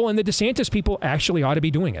affordable, and the DeSantis people actually ought to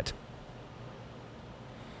be doing it.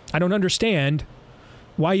 I don't understand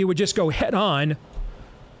why you would just go head on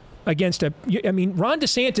against Ron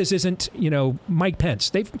DeSantis isn't, Mike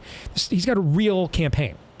Pence. He's got a real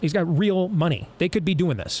campaign. He's got real money. They could be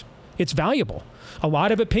doing this. It's valuable. A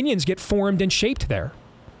lot of opinions get formed and shaped there.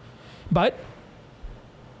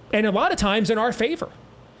 And a lot of times in our favor.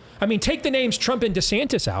 Take the names Trump and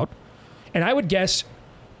DeSantis out, and I would guess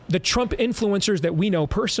the Trump influencers that we know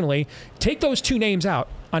personally, take those two names out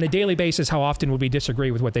on a daily basis, how often would we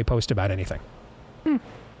disagree with what they post about anything?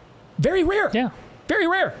 Very rare. Yeah. Very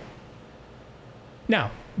rare.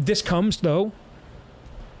 Now, this comes, though,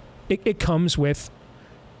 it comes with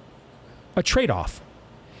a trade-off.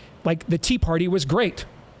 Like the Tea Party was great.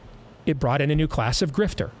 It brought in a new class of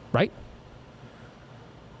grifter, right?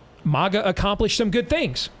 MAGA accomplished some good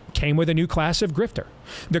things, came with a new class of grifter.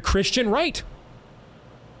 The Christian right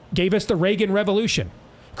gave us the Reagan Revolution,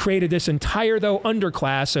 created this entire, though,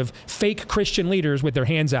 underclass of fake Christian leaders with their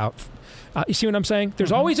hands out. You see what I'm saying?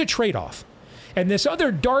 There's always a trade-off. And this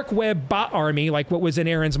other dark web bot army, like what was in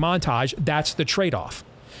Aaron's montage, that's the trade-off.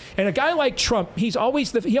 And a guy like Trump, he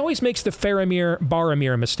always makes the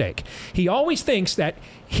Faramir-Barramir mistake. He always thinks that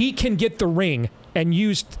he can get the ring and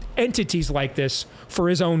use entities like this for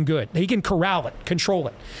his own good. He can corral it, control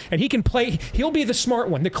it. And he'll be the smart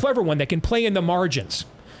one, the clever one that can play in the margins,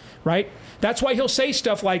 right? That's why he'll say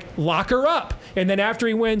stuff like, lock her up. And then after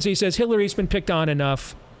he wins, he says, Hillary's been picked on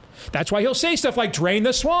enough. That's why he'll say stuff like, drain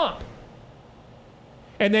the swamp.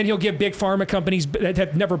 And then he'll give big pharma companies that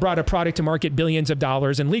have never brought a product to market billions of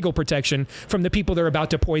dollars in legal protection from the people they're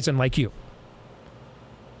about to poison like you.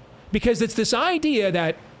 Because it's this idea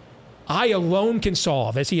that I alone can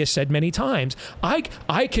solve, as he has said many times.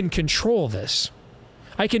 I can control this.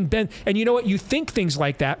 I can bend. And you know what? You think things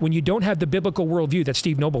like that when you don't have the biblical worldview that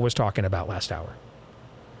Steve Noble was talking about last hour.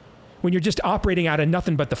 When you're just operating out of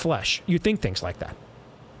nothing but the flesh, you think things like that.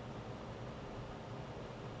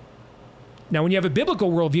 Now, when you have a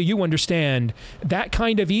biblical worldview, you understand that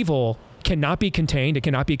kind of evil cannot be contained, it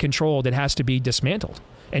cannot be controlled, it has to be dismantled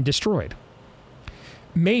and destroyed.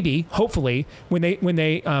 Maybe, hopefully, when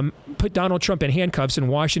they put Donald Trump in handcuffs in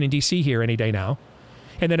Washington, D.C. here any day now,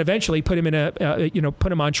 and then eventually put him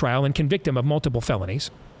put him on trial and convict him of multiple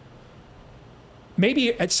felonies,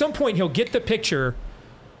 maybe at some point he'll get the picture.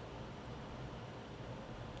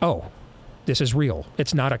 Oh, this is real.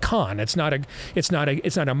 It's not a con. It's not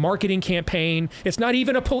a marketing campaign. It's not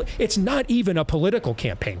even a political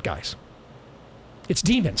campaign, guys. It's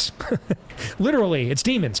demons. Literally, it's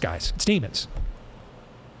demons, guys. It's demons.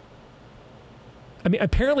 I mean,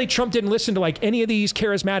 apparently Trump didn't listen to like any of these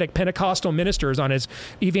charismatic Pentecostal ministers on his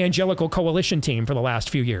evangelical coalition team for the last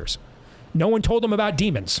few years. No one told him about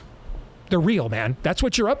demons. They're real, man. That's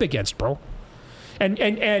what you're up against, bro.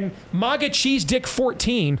 And MAGA Cheese Dick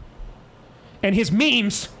 14 and his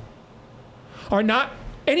memes are not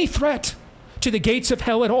any threat to the gates of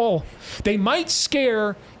hell at all. They might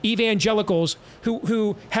scare evangelicals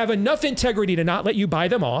who have enough integrity to not let you buy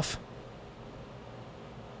them off,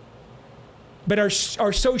 but are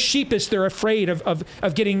so sheepish they're afraid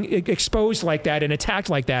of getting exposed like that and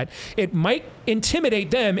attacked like that. It might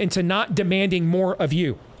intimidate them into not demanding more of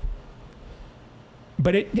you.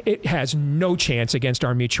 But it has no chance against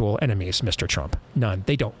our mutual enemies, Mr. Trump. None.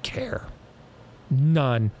 They don't care.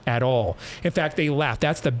 None at all. In fact, they laugh.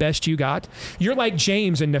 That's the best you got? You're like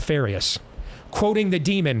James in Nefarious, quoting the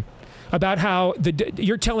demon about how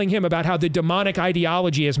you're telling him about how the demonic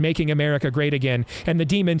ideology is making America great again. And the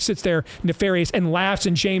demon sits there, Nefarious, and laughs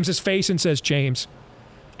in James's face and says, James,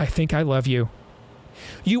 I think I love you.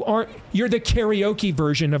 You're the karaoke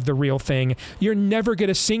version of the real thing. You're never going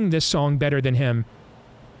to sing this song better than him.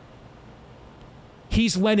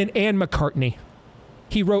 He's Lennon and McCartney.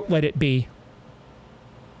 He wrote Let It Be.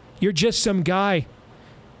 You're just some guy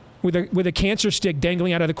with a cancer stick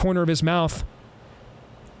dangling out of the corner of his mouth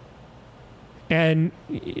and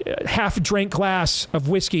half-drank glass of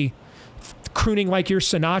whiskey, crooning like you're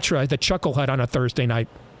Sinatra at the Chuckle Hut on a Thursday night.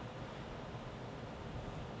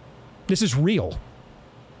 This is real.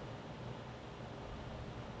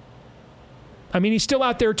 I mean, he's still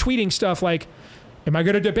out there tweeting stuff like, am I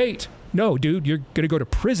going to debate? No, dude, you're going to go to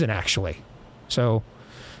prison, actually. So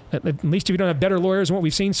at least if you don't have better lawyers than what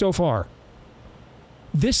we've seen so far.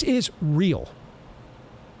 This is real.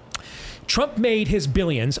 Trump made his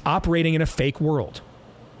billions operating in a fake world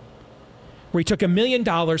where he took $1 million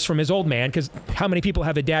from his old man, because how many people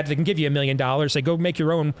have a dad that can give you $1 million? Say, go make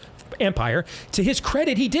your own empire. To his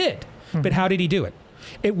credit, he did. Mm-hmm. But how did he do it?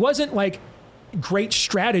 It wasn't like great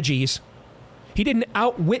strategies. He didn't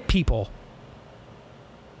outwit people.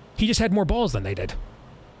 He just had more balls than they did.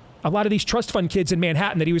 A lot of these trust fund kids in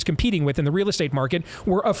Manhattan that he was competing with in the real estate market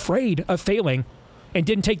were afraid of failing and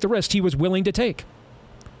didn't take the risk he was willing to take.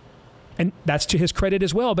 And that's to his credit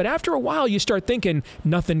as well. But after a while, you start thinking,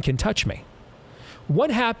 nothing can touch me.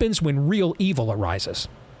 What happens when real evil arises?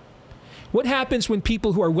 What happens when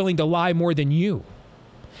people who are willing to lie more than you,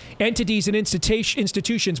 entities and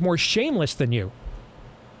institutions more shameless than you,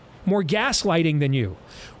 more gaslighting than you,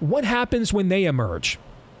 what happens when they emerge?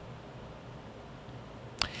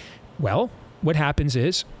 Well, what happens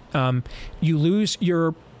is you lose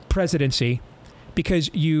your presidency because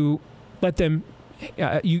you let them,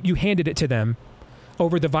 you handed it to them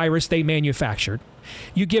over the virus they manufactured.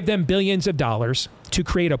 You give them billions of dollars to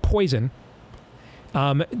create a poison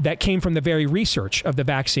that came from the very research of the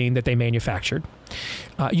vaccine that they manufactured.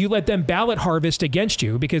 You let them ballot harvest against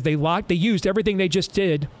you because they used everything they just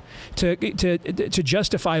did to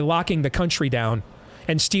justify locking the country down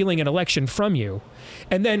and stealing an election from you.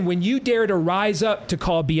 And then when you dare to rise up to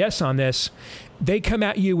call BS on this, they come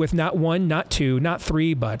at you with not one, not two, not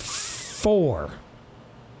three, but 4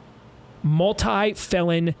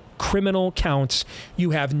 multi-felon criminal counts.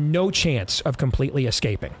 You have no chance of completely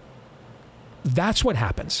escaping. That's what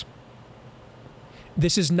happens.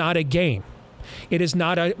 This is not a game. It's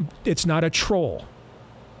not a troll.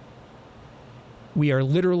 We are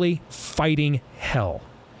literally fighting hell.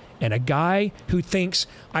 And a guy who thinks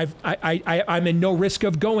I'm in no risk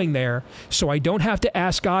of going there, so I don't have to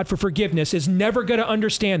ask God for forgiveness, is never going to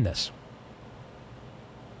understand this.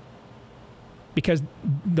 Because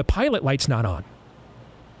the pilot light's not on.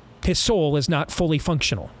 His soul is not fully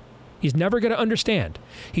functional. He's never going to understand.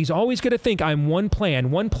 He's always going to think I'm one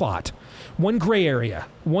plan, one plot, one gray area,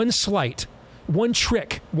 one slight, one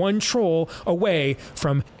trick, one troll away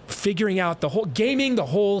from figuring out gaming the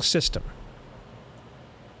whole system.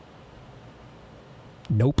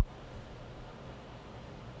 Nope.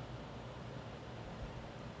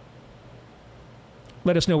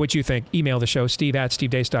 Let us know what you think. Email the show,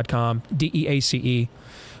 steve@stevedeace.com, DEACE.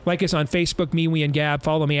 Like us on Facebook, we and Gab.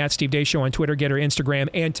 Follow me at Steve Deace Show on Twitter, Getter, Instagram,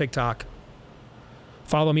 and TikTok.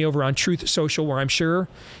 Follow me over on Truth Social, where I'm sure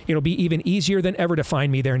it'll be even easier than ever to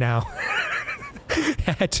find me there now.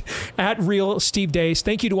 at Real Steve Deace.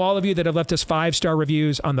 Thank you to all of you that have left us 5-star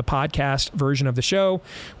reviews on the podcast version of the show.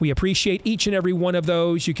 We appreciate each and every one of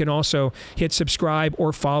those. You can also hit subscribe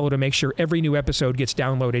or follow to make sure every new episode gets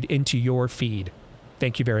downloaded into your feed.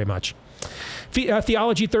 Thank you very much.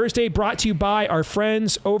 Theology Thursday brought to you by our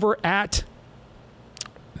friends over at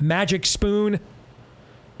Magic Spoon.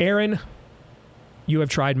 Aaron, you have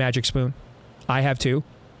tried Magic Spoon. I have too.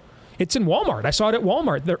 It's in Walmart. I saw it at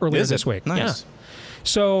Walmart earlier this week. Nice. Yeah.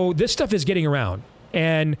 So this stuff is getting around.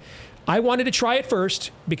 And I wanted to try it first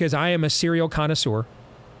because I am a cereal connoisseur.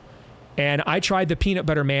 And I tried the Peanut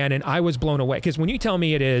Butter Man and I was blown away. Because when you tell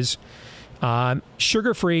me it is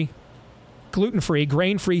sugar-free, gluten-free,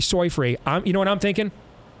 grain-free, soy-free, you know what I'm thinking?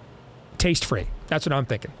 Taste-free. That's what I'm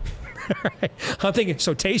thinking. I'm thinking,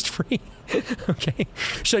 so taste-free? Okay.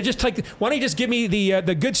 Should I just why don't you just give me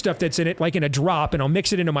the good stuff that's in it, like in a drop, and I'll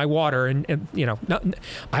mix it into my water, and you know.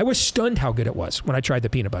 I was stunned how good it was when I tried the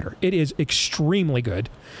peanut butter. It is extremely good.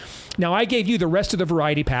 Now, I gave you the rest of the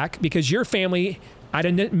variety pack because your family, out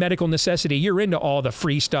of medical necessity, you're into all the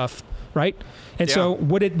free stuff, right? And so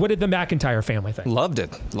what did the McIntyre family think? Loved it.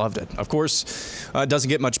 Of course, it doesn't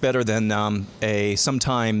get much better than a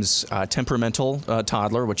sometimes temperamental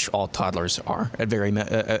toddler, which all toddlers are at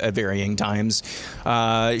varying times,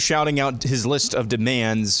 shouting out his list of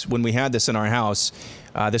demands. When we had this in our house,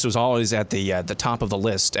 this was always at the top of the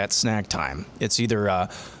list at snack time. It's either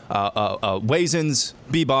Waisins,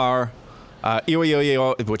 B-Bar,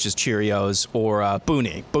 which is Cheerios, or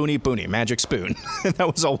Boonie, Magic Spoon.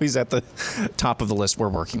 That was always at the top of the list. We're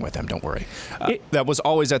working with them, don't worry. That was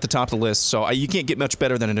always at the top of the list, so you can't get much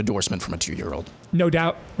better than an endorsement from a 2-year-old. No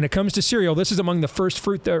doubt. When it comes to cereal, this is among the first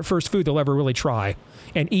food they'll ever really try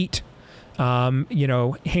and eat. Hand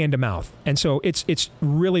to mouth. And so it's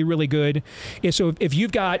really, really good. So if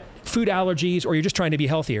you've got food allergies or you're just trying to be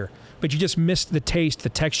healthier, but you just missed the taste, the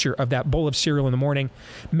texture of that bowl of cereal in the morning,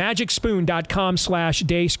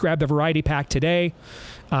 magicspoon.com/Deace. Grab the variety pack today.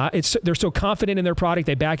 They're so confident in their product,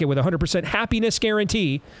 they back it with a 100% happiness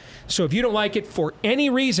guarantee. So if you don't like it for any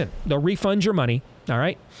reason, they'll refund your money. All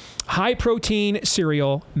right. High protein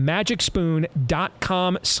cereal,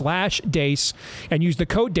 magicspoon.com/Deace, and use the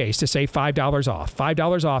code Deace to save $5 off.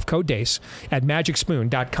 $5 off, code Deace at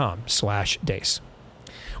magicspoon.com/Deace.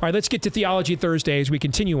 All right, let's get to Theology Thursday as we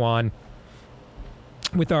continue on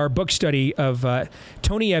with our book study of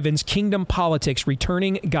Tony Evans' Kingdom Politics,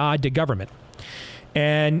 Returning God to Government.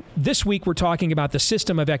 And this week we're talking about the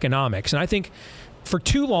system of economics. And I think for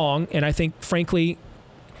too long, and I think, frankly,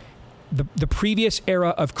 the previous era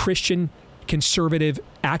of Christian conservative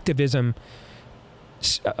activism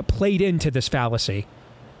played into this fallacy.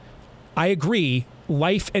 I agree,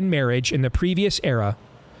 life and marriage in the previous era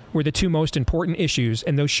were the two most important issues,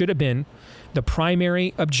 and those should have been the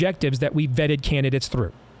primary objectives that we vetted candidates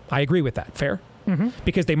through. I agree with that. Fair? Mm-hmm.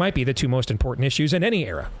 Because they might be the two most important issues in any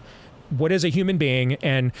era. What is a human being,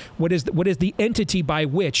 and what is the entity by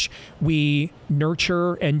which we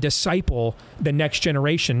nurture and disciple the next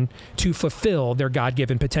generation to fulfill their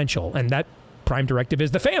God-given potential? And that prime directive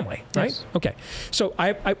is the family, right? Yes. Okay. So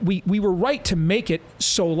we were right to make it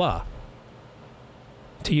sola,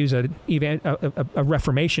 to use a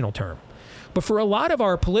reformational term. But for a lot of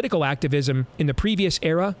our political activism in the previous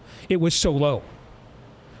era, it was so low.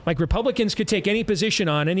 Like Republicans could take any position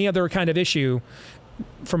on any other kind of issue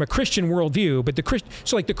from a Christian worldview, but the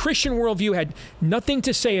Christian worldview had nothing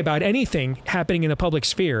to say about anything happening in the public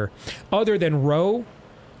sphere other than Roe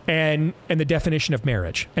and the definition of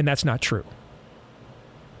marriage, and that's not true.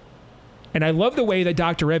 And I love the way that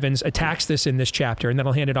Dr. Evans attacks this in this chapter, and then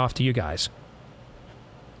I'll hand it off to you guys.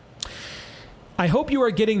 I hope you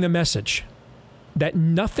are getting the message that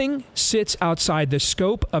nothing sits outside the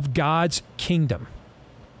scope of God's kingdom.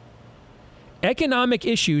 Economic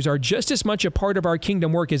issues are just as much a part of our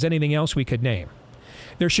kingdom work as anything else we could name.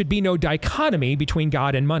 There should be no dichotomy between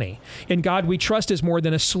God and money. In God we trust is more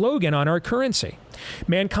than a slogan on our currency.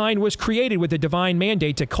 Mankind was created with a divine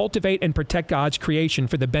mandate to cultivate and protect God's creation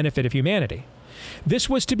for the benefit of humanity. This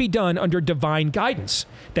was to be done under divine guidance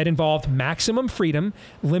that involved maximum freedom,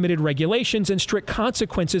 limited regulations, and strict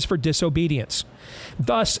consequences for disobedience.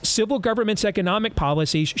 Thus, civil government's economic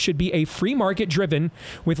policies should be a free market driven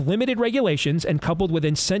with limited regulations and coupled with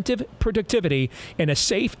incentive productivity in a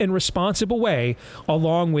safe and responsible way,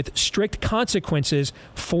 along with strict consequences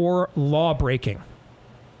for law breaking.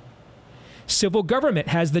 Civil government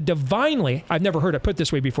has the divinely, I've never heard it put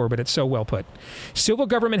this way before, but it's so well put. Civil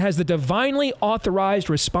government has the divinely authorized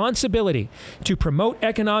responsibility to promote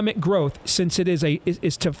economic growth, since it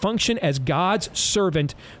is to function as God's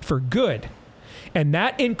servant for good. And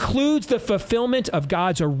that includes the fulfillment of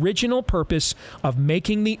God's original purpose of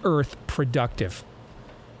making the earth productive.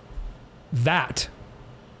 That,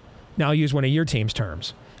 now I'll use one of your team's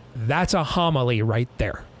terms, that's a homily right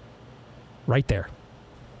there. Right there.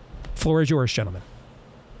 Floor is yours, gentlemen.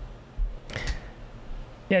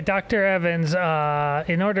 Yeah, Dr. Evans,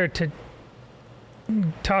 in order to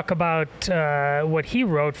talk about what he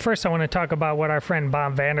wrote, first I want to talk about what our friend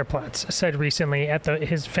Bob Vanderplatz said recently at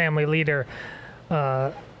his family leader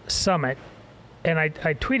summit. And I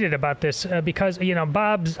tweeted about this because,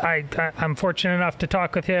 Bob's, I'm fortunate enough to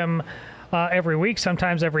talk with him every week,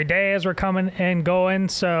 sometimes every day as we're coming and going.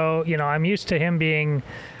 So, I'm used to him being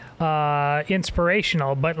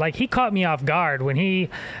inspirational, but he caught me off guard when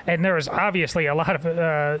and there was obviously a lot of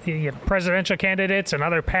presidential candidates and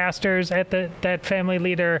other pastors at that family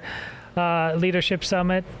leadership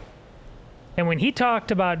summit. And when he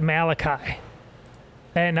talked about Malachi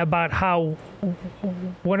and about how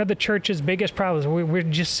one of the church's biggest problems, we're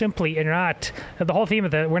just simply not, the whole theme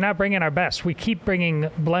of that, we're not bringing our best. We keep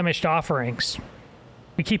bringing blemished offerings.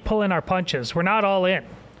 We keep pulling our punches. We're not all in.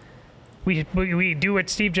 We do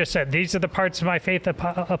what Steve just said. These are the parts of my faith that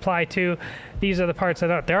apply to. These are the parts that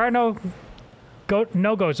don't. There are no-go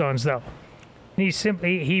zones, though.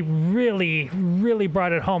 He really, really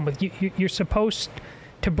brought it home. You're supposed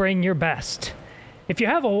to bring your best. If you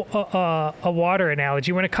have a water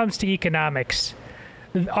analogy, when it comes to economics,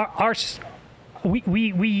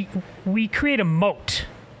 we create a moat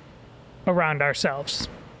around ourselves.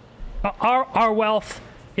 Our wealth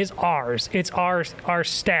is ours. It's our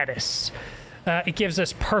status. It gives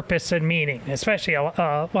us purpose and meaning, especially a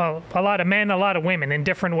lot of men, a lot of women in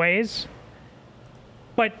different ways.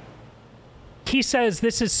 But he says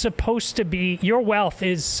this is supposed to be, your wealth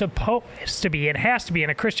is supposed to be, and has to be in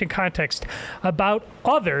a Christian context, about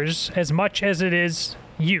others as much as it is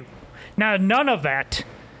you. Now, none of that,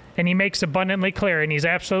 and he makes abundantly clear, and he's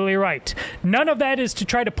absolutely right, none of that is to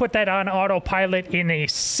try to put that on autopilot in a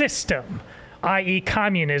system, i.e.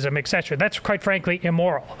 communism, etc. That's quite frankly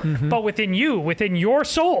immoral. Mm-hmm. But within your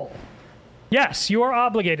soul, yes, you are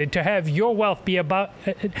obligated to have your wealth be about...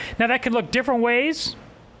 Now, that can look different ways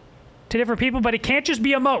to different people, but it can't just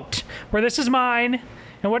be a moat where this is mine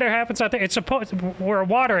and whatever happens out there. We're a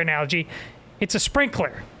water analogy. It's a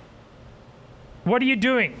sprinkler. What are you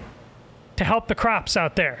doing to help the crops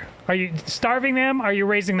out there? Are you starving them? Are you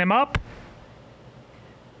raising them up?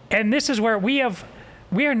 And this is where we are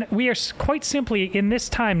quite simply in this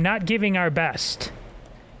time not giving our best,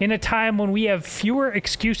 in a time when we have fewer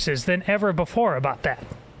excuses than ever before about that.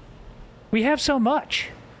 We have so much.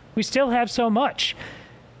 We still have so much.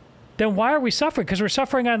 Then why are we suffering? Because we're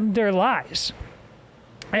suffering under lies.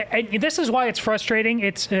 And this is why it's frustrating.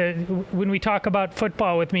 It's when we talk about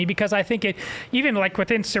football with me, because I think even like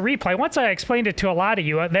within Replay, once I explained it to a lot of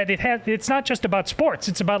you, that it's not just about sports,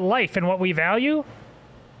 it's about life and what we value.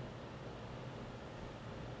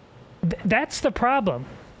 That's the problem.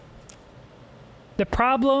 The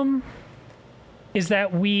problem is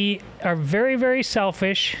that we are very, very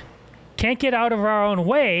selfish, can't get out of our own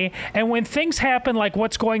way, and when things happen like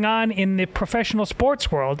what's going on in the professional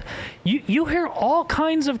sports world, you hear all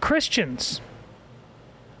kinds of Christians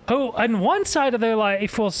who on one side of their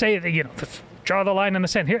life will say that, the draw the line in the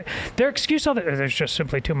sand. Here, their excuse, there's just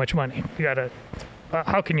simply too much money. You gotta,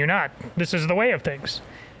 how can you not? This is the way of things.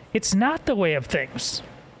 It's not the way of things.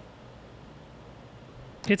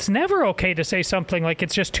 It's never okay to say something like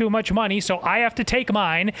it's just too much money, so I have to take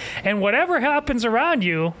mine, and whatever happens around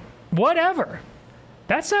you, whatever.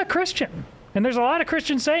 That's not Christian. And there's a lot of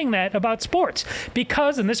Christians saying that about sports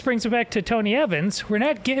because, and this brings me back to Tony Evans, we're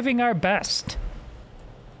not giving our best.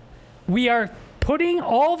 We are putting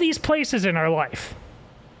all these places in our life,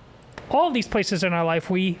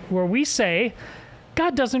 where we say,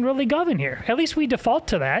 God doesn't really govern here. At least we default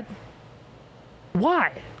to that.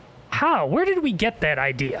 Why? How? Where did we get that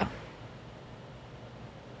idea?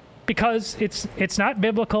 Because it's not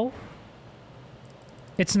biblical.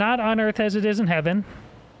 It's not on earth as it is in heaven.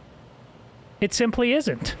 It simply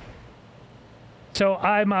isn't. So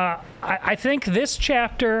I think this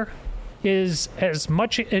chapter is as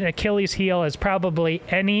much an Achilles heel as probably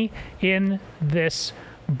any in this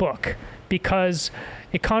book, because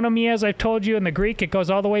economia, as I've told you in the Greek, it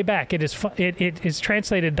goes all the way back. It is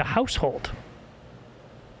translated to household.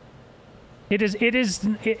 Adam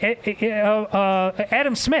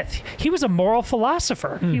Smith. He was a moral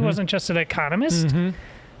philosopher. Mm-hmm. He wasn't just an economist.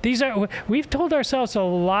 Mm-hmm. We've told ourselves a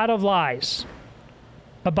lot of lies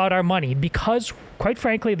about our money because, quite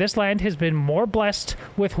frankly, this land has been more blessed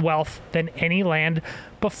with wealth than any land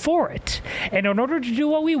before it. And in order to do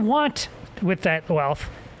what we want with that wealth,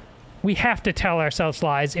 we have to tell ourselves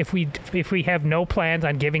lies if we have no plans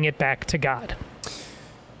on giving it back to God.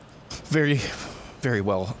 Very, very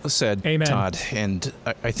well said, Amen. Todd. And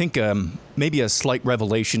I think maybe a slight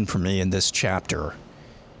revelation for me in this chapter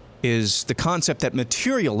is the concept that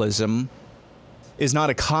materialism is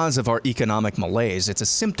not a cause of our economic malaise. It's a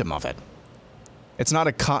symptom of it. It's not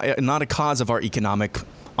a cause of our economic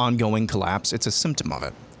ongoing collapse. It's a symptom of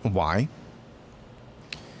it. Why?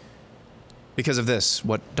 Because of this,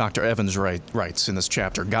 what Dr. Evans writes in this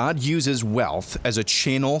chapter. God uses wealth as a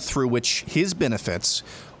channel through which his benefits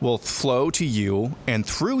will flow to you and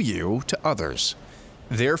through you to others.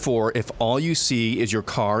 Therefore, if all you see is your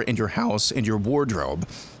car and your house and your wardrobe,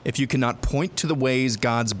 if you cannot point to the ways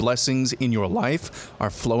God's blessings in your life are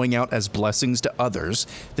flowing out as blessings to others,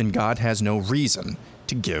 then God has no reason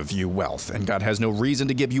to give you wealth. And God has no reason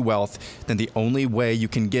to give you wealth, then the only way you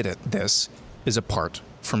can get this is apart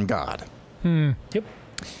from God. Yep,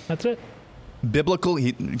 that's it.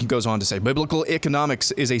 He goes on to say, biblical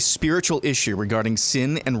economics is a spiritual issue regarding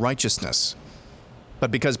sin and righteousness. But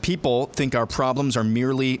because people think our problems are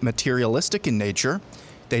merely materialistic in nature,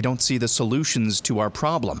 they don't see the solutions to our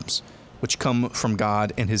problems, which come from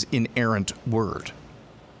God and his inerrant word.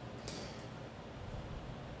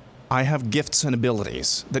 I have gifts and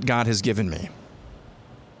abilities that God has given me.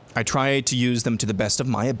 I try to use them to the best of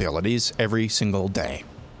my abilities every single day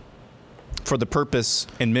for the purpose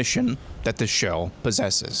and mission that this show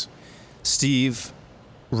possesses. Steve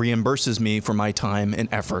reimburses me for my time and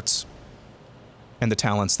efforts and the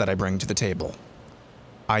talents that I bring to the table.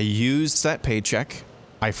 I use that paycheck.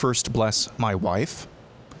 I first bless my wife,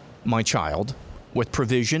 my child, with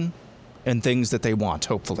provision and things that they want,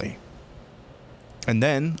 hopefully. And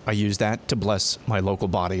then I use that to bless my local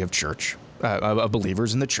body of church, of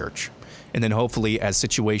believers in the church. And then hopefully as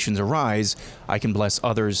situations arise, I can bless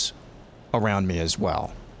others around me as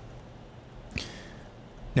well.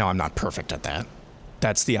 Now, I'm not perfect at that.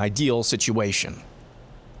 That's the ideal situation.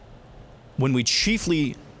 When we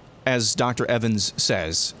chiefly, as Dr. Evans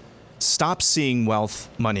says, stop seeing wealth,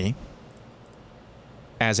 money,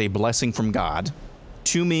 as a blessing from God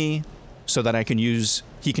to me so that he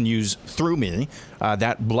can use through me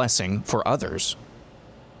that blessing for others,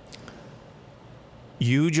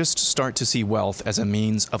 you just start to see wealth as a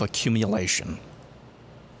means of accumulation.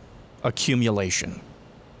 Accumulation.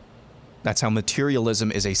 That's how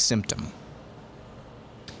materialism is a symptom.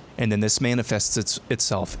 And then this manifests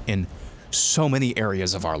itself in so many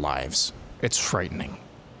areas of our lives. It's frightening.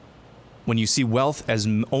 When you see wealth as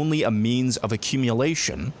only a means of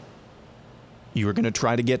accumulation, you are going to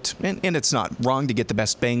try to get, and it's not wrong to get the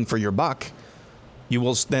best bang for your buck, you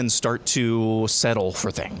will then start to settle for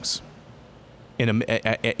things in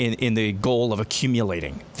the goal of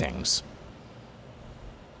accumulating things.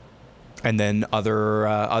 And then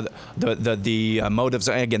the motives.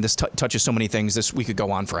 Again, this touches so many things. We could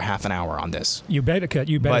go on for half an hour on this. You bet it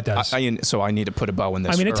does. So I need to put a bow in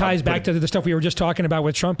this. I mean, it ties back to the stuff we were just talking about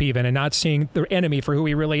with Trump, even, and not seeing the enemy for who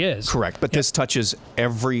he really is. Correct, but this touches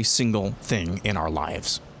every single thing in our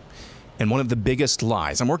lives. And one of the biggest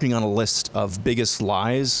lies. I'm working on a list of biggest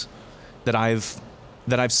lies that I've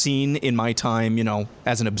seen in my time,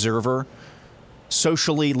 as an observer,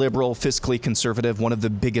 socially liberal, fiscally conservative, one of the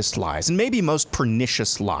biggest lies, and maybe most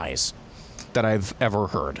pernicious lies that I've ever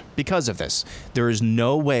heard. Because of this, there is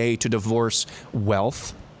no way to divorce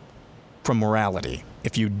wealth from morality.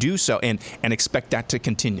 If you do so, and expect that to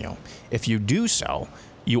continue, if you do so,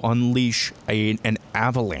 you unleash an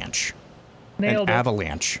avalanche. Nailed it.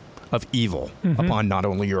 Avalanche of evil upon not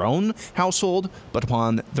only your own household, but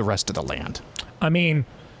upon the rest of the land. I mean,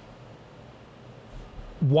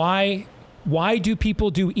 why do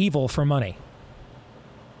people do evil for money?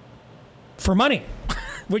 For money.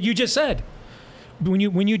 What you just said. When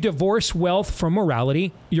you divorce wealth from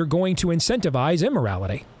morality, you're going to incentivize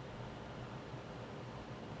immorality.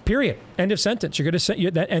 Period. End of sentence. You're going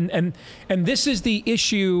to and this is the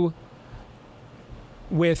issue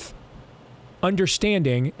with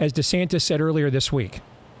understanding, as DeSantis said earlier this week.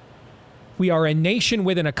 We are a nation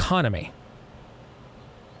with an economy,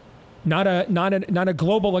 not a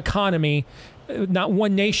global economy, not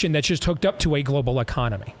one nation that's just hooked up to a global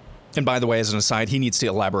economy. And by the way, as an aside, he needs to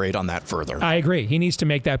elaborate on that further. I agree. He needs to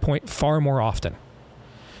make that point far more often,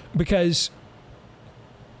 because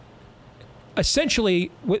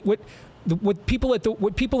essentially, what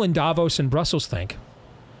people in Davos and Brussels think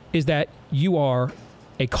is that you are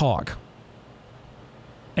a cog,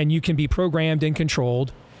 and you can be programmed and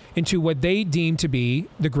controlled into what they deem to be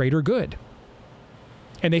the greater good.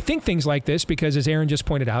 And they think things like this because, as Aaron just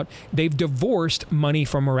pointed out, they've divorced money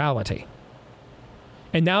from morality.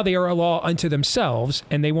 And now they are a law unto themselves,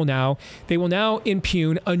 and they will now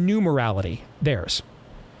impugn a new morality, theirs.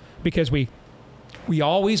 Because we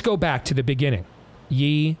always go back to the beginning.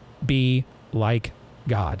 Ye be like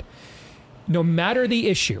God. No matter the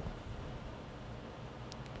issue,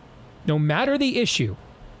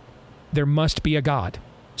 there must be a God.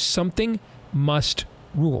 Something must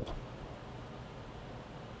rule.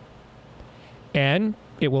 And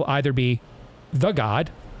it will either be the God,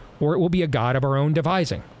 or it will be a God of our own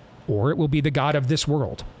devising, or it will be the God of this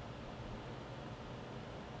world.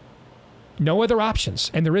 No other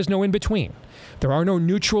options, and there is no in between. There are no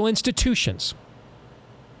neutral institutions.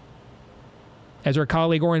 As our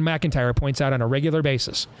colleague Orrin McIntyre points out on a regular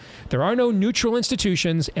basis, there are no neutral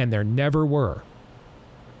institutions, and there never were.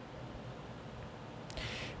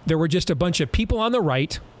 There were just a bunch of people on the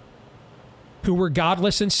right who were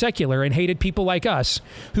godless and secular and hated people like us,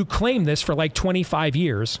 who claimed this for like 25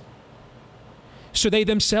 years, so they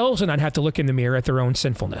themselves would not have to look in the mirror at their own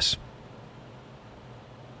sinfulness.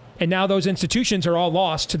 And now those institutions are all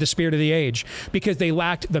lost to the spirit of the age because they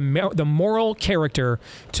lacked the moral character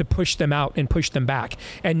to push them out and push them back.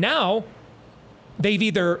 And now they've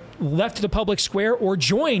either left the public square or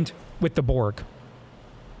joined with the Borg.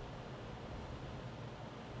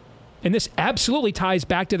 And this absolutely ties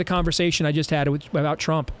back to the conversation I just had about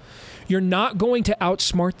Trump. You're not going to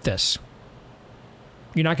outsmart this.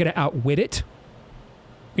 You're not going to outwit it.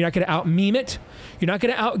 You're not going to out-meme it. You're not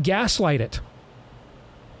going to out-gaslight it.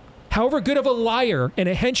 However good of a liar and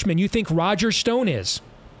a henchman you think Roger Stone is,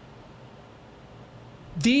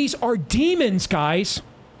 these are demons, guys.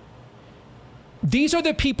 These are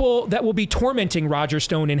the people that will be tormenting Roger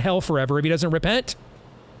Stone in hell forever if he doesn't repent.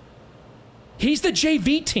 He's the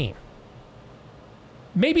JV team.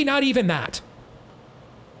 Maybe not even that.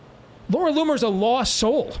 Laura Loomer's a lost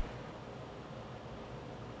soul,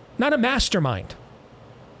 not a mastermind.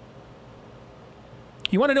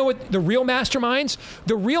 You want to know what the real masterminds?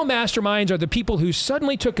 The real masterminds are the people who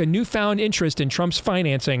suddenly took a newfound interest in Trump's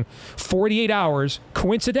financing 48 hours,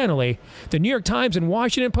 coincidentally. The New York Times and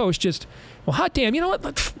Washington Post just, well, hot damn, you know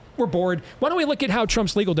what? We're bored. Why don't we look at how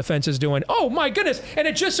Trump's legal defense is doing? Oh, my goodness. And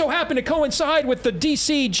it just so happened to coincide with the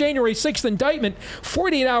D.C. January 6th indictment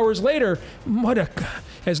 48 hours later. What a,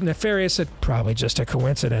 as nefarious, it probably just a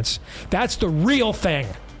coincidence. That's the real thing.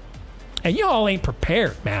 And you all ain't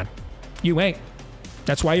prepared, man. You ain't.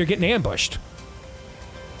 That's why you're getting ambushed.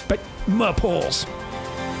 But my polls.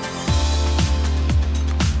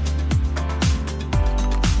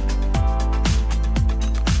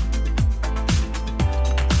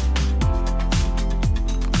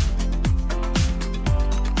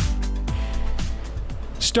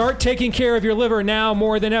 Start taking care of your liver now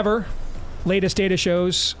more than ever. Latest data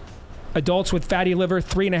shows adults with fatty liver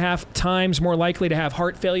 3.5 times more likely to have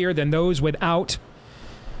heart failure than those without.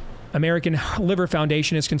 American Liver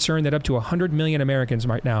Foundation is concerned that up to 100 million Americans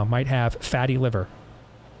right now might have fatty liver.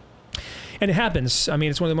 And it happens. I mean,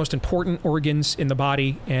 it's one of the most important organs in the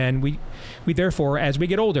body, and we therefore, as we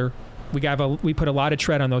get older, we put a lot of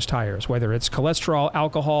tread on those tires, whether it's cholesterol,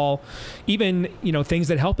 alcohol, even, things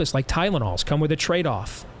that help us like Tylenols come with a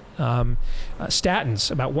trade-off.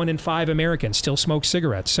 Statins, about 1 in 5 Americans still smoke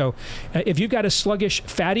cigarettes. So if you've got a sluggish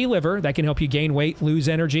fatty liver, that can help you gain weight, lose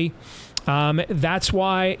energy. That's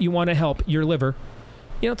why you want to help your liver.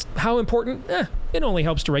 You know, how important? It only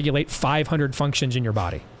helps to regulate 500 functions in your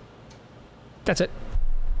body. That's it.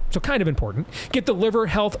 So kind of important. Get the Liver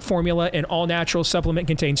Health Formula. An all-natural supplement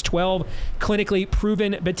contains 12 clinically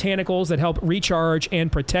proven botanicals that help recharge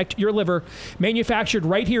and protect your liver. Manufactured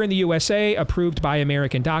right here in the USA, approved by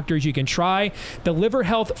American doctors. You can try the Liver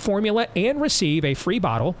Health Formula and receive a free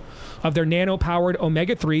bottle of their nano-powered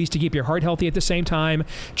omega-3s to keep your heart healthy at the same time.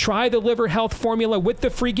 Try the Liver Health Formula with the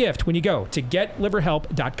free gift when you go to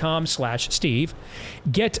getliverhelp.com/Steve.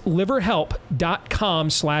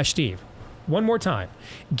 Getliverhelp.com/Steve. One more time,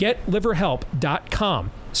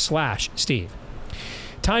 getliverhelp.com/Steve.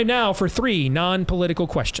 Time now for 3 non-political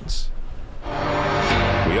questions.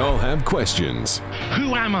 We all have questions.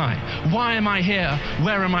 Who am I? Why am I here?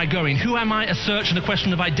 Where am I going? Who am I? A search and a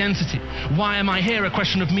question of identity. Why am I here? A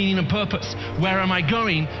question of meaning and purpose. Where am I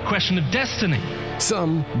going? Question of destiny.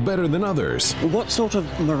 Some better than others. What sort of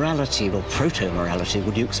morality or proto-morality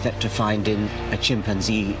would you expect to find in a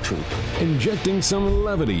chimpanzee troop? Injecting some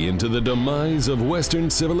levity into the demise of Western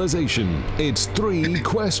civilization. It's 3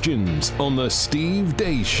 questions on the Steve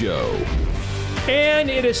Deace Show. And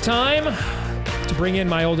it is time to bring in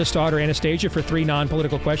my oldest daughter, Anastasia, for 3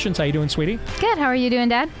 non-political questions. How you doing, sweetie? Good. How are you doing,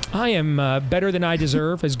 Dad? I am better than I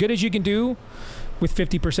deserve, as good as you can do with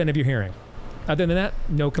 50% of your hearing. Other than that,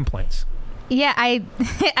 no complaints. Yeah, I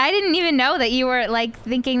didn't even know that you were like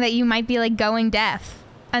thinking that you might be like going deaf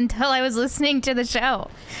until I was listening to the show.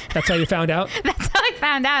 That's how you found out? That's how I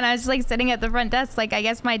found out. I was like sitting at the front desk like, I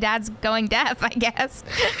guess my dad's going deaf, I guess.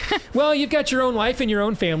 Well, you've got your own life and your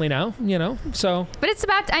own family now, you know, so. But it's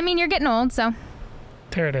about, I mean, you're getting old, so.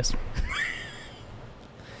 There it is.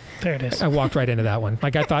 There it is. I walked right into that one.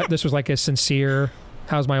 Like, I thought this was like a sincere,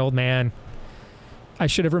 how's my old man? I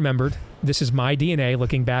should have remembered. This is my DNA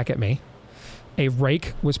looking back at me. A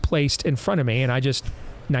rake was placed in front of me, and I just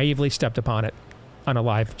naively stepped upon it on a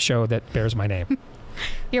live show that bears my name.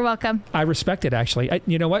 You're welcome. I respect it, actually.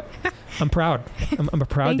 You know what? I'm proud. I'm a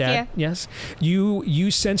proud dad. You. Yes.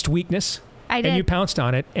 You sensed weakness. I did. And you pounced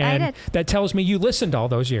on it. And I did. That tells me you listened all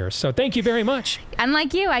those years. So thank you very much.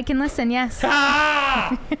 Unlike you, I can listen, yes.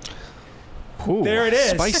 Ah! Ooh, there it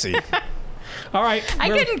is. Spicy. All right. I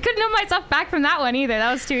couldn't know myself back from that one either. That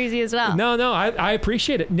was too easy as well. No, I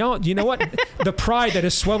appreciate it. No, you know what? The pride that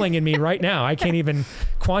is swelling in me right now, I can't even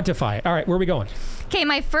quantify it. All right, where are we going? Okay,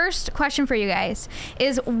 my first question for you guys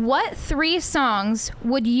is, what 3 songs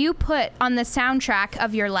would you put on the soundtrack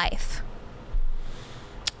of your life?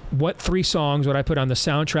 What 3 songs would I put on the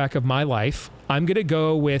soundtrack of my life? I'm going to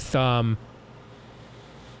go with I'm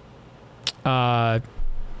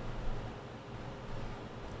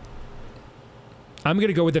going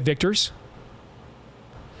to go with the Victors.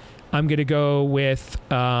 I'm going to go with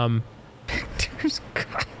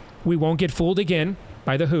We Won't Get Fooled Again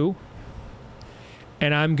by The Who.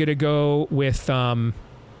 And I'm going to go with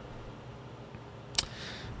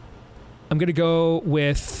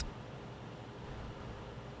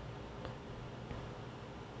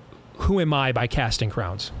Who Am I by Casting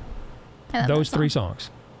Crowns. Those 3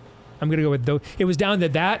 songs. I'm going to go with those. It was down to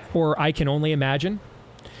that or I Can Only Imagine.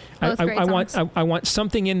 I want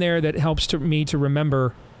something in there that helps me to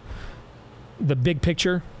remember the big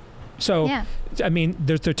picture. So, yeah. I mean,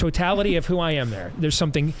 there's the totality of who I am there. There's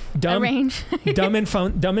something dumb, dumb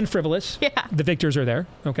and frivolous. Yeah. The Victors are there.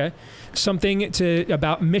 Okay. Something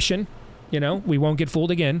about mission. You know, We Won't Get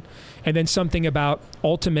Fooled Again, and then something about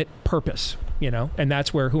ultimate purpose. You know, and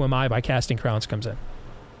that's where Who Am I by Casting Crowns comes in.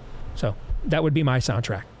 So that would be my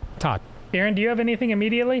soundtrack. Todd. Aaron, do you have anything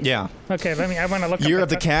immediately? Yeah. Okay, I want to look Year up of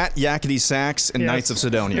the Cat, Yakety Sax, and Knights of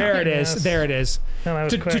Sidonia. There it is. Yes. There it is. No,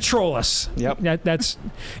 to troll us. Yep. That's.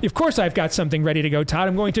 Of course, I've got something ready to go, Todd.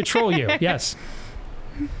 I'm going to troll you. Yes.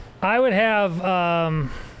 I would have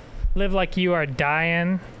Live Like You Are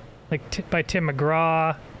Dying, by Tim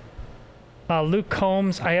McGraw. Luke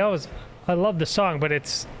Combs. I love the song, but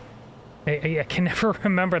it's I can never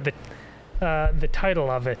remember the title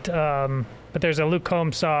of it. But there's a Luke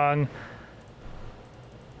Combs song.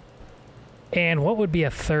 And what would be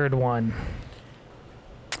a third one?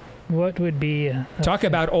 What would be talk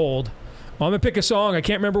about old? Well, I'm gonna pick a song. I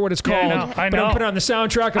can't remember what it's called. Yeah, I know. But I'm put it on the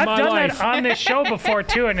soundtrack of my life. I've done that on this show before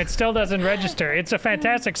too, and it still doesn't register. It's a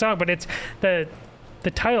fantastic song, but it's the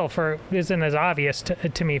the title isn't as obvious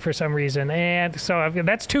to me for some reason, and so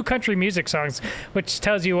that's 2 country music songs, which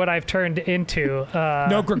tells you what I've turned into.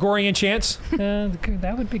 No Gregorian chants?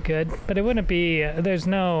 That would be good, but it wouldn't be. There's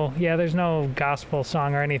no gospel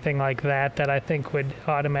song or anything like that I think would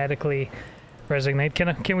automatically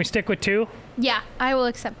resonate. Can we stick with 2? Yeah, I will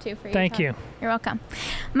accept 2 for you. Thank you. You're welcome.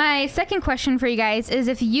 My second question for you guys is,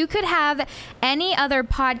 if you could have any other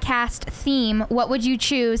podcast theme, what would you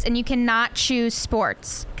choose? And you cannot choose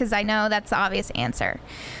sports, because I know that's the obvious answer.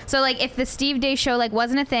 So, like, if the Steve Day Show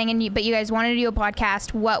wasn't a thing, but you guys wanted to do a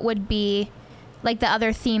podcast, what would be the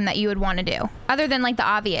other theme that you would want to do, other than the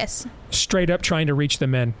obvious? Straight up trying to reach the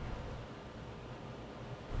men.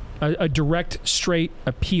 A direct, straight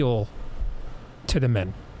appeal to the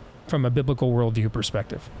men from a biblical worldview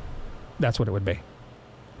perspective. That's what it would be.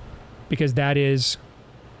 Because that is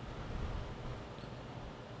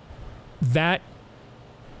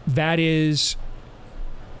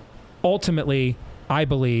ultimately, I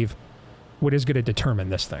believe, what is going to determine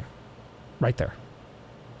this thing. Right there.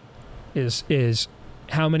 Is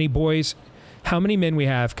how many men we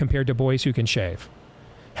have compared to boys who can shave.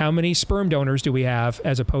 How many sperm donors do we have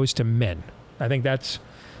as opposed to men? I think that's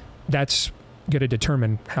going to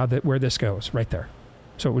determine where this goes right there.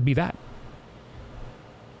 So it would be that.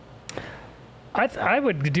 I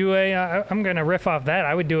would do I'm going to riff off that.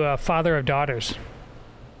 I would do a father of daughters.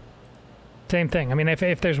 Same thing. I mean,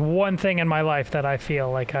 if there's one thing in my life that I feel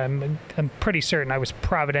like I'm pretty certain I was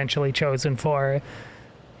providentially chosen for,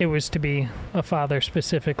 it was to be a father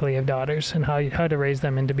specifically of daughters, and how to raise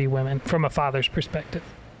them into be women from a father's perspective.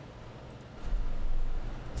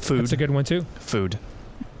 Food. That's a good one too. Food.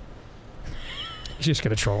 He's just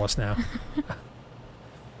going to troll us now.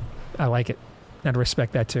 I like it. I'd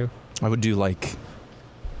respect that too. I would do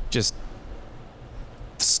just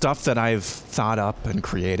stuff that I've thought up and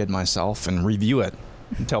created myself and review it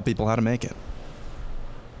and tell people how to make it.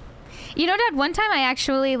 You know, Dad, one time I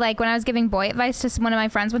actually, when I was giving boy advice to one of my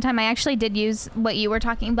friends one time, I actually did use what you were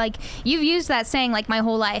talking, you've used that saying, my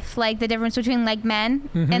whole life, the difference between, men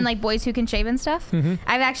and, boys who can shave and stuff. Mm-hmm.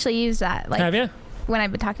 I've actually used that, have you? When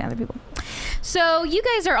I've been talking to other people. So, you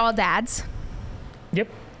guys are all dads. Yep.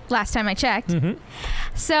 Last time I checked. Mm-hmm.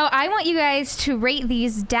 So, I want you guys to rate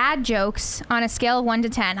these dad jokes on a scale of 1 to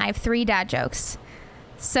 10. I have 3 dad jokes.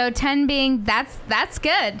 So 10 being, that's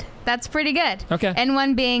good. That's pretty good. Okay. And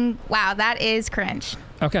 1 being, wow, that is cringe.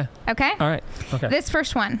 Okay. Okay? All right. Okay. This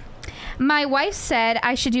first one. My wife said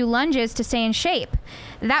I should do lunges to stay in shape.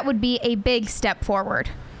 That would be a big step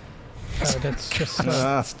forward. Oh, that's just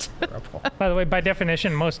terrible. By the way, by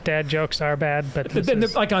definition, most dad jokes are bad, but this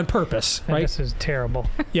is, on purpose, right? This is terrible.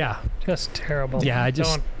 Yeah. Just terrible. Yeah,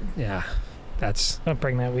 Don't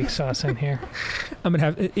bring that weak sauce in here. I'm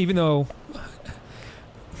going to have, even though...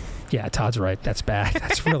 Yeah, Todd's right. That's bad.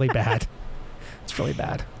 That's really bad. It's really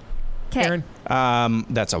bad. Okay. Aaron?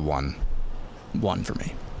 That's a 1. 1 for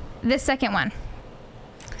me. This second one.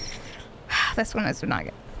 This one is not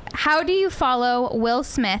good. How do you follow Will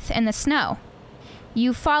Smith in the snow?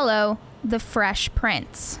 You follow the Fresh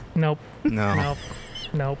Prince. Nope. No.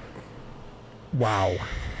 Nope. Wow.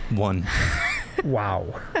 1.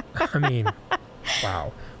 Wow. I mean,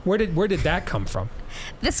 wow. Where did that come from?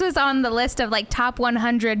 This was on the list of top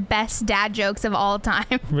 100 best dad jokes of all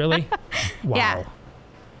time. Really? Wow. Yeah.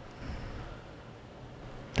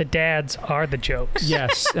 The dads are the jokes.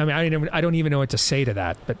 Yes. I mean, I don't even know what to say to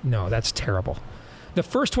that, but no, that's terrible. The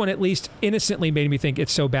first one at least innocently made me think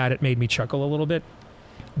it's so bad it made me chuckle a little bit.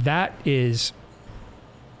 That is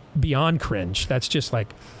beyond cringe. That's just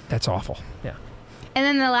that's awful. Yeah. And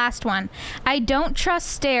then the last one. I don't trust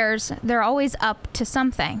stairs. They're always up to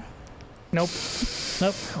something. Nope.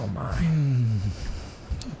 Oh my.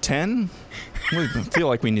 10? We feel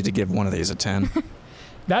like we need to give one of these a 10.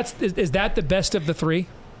 Is that the best of the 3?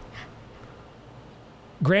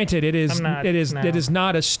 Granted, it is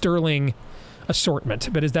not a sterling assortment,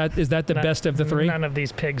 but is that the best of the 3? None of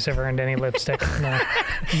these pigs have earned any lipstick. No.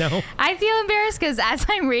 No. I feel embarrassed because as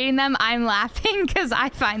I'm reading them, I'm laughing because I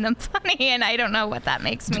find them funny, and I don't know what that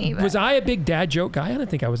makes me. But. Was I a big dad joke guy? I don't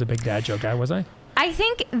think I was a big dad joke guy, was I? I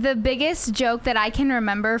think the biggest joke that I can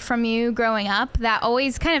remember from you growing up that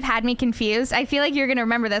always kind of had me confused, I feel like you're going to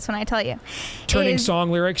remember this when I tell you. Turning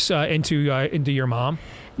song lyrics into your mom?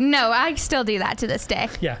 No, I still do that to this day.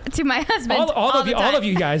 Yeah. To my husband. All of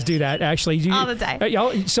you guys do that, actually. All the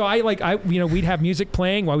time. So we'd have music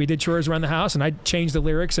playing while we did chores around the house, and I'd change the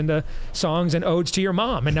lyrics into songs and odes to your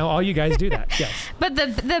mom, and now all you guys do that. Yes. But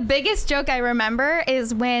the biggest joke I remember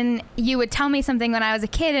is when you would tell me something when I was a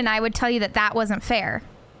kid, and I would tell you that wasn't fair.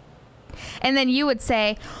 And then you would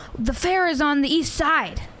say, the fair is on the east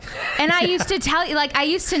side. And I used to tell you, like, I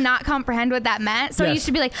used to not comprehend what that meant. So I used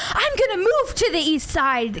to be like, I'm going to move to the east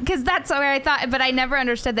side because that's where I thought, but I never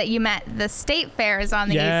understood that you meant the state fair is on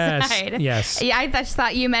the east side. Yes. Yeah, I just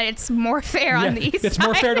thought you meant it's more fair on the east side. It's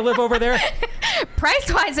more fair to live over there?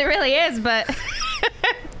 Price-wise, it really is, but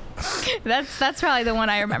that's probably the one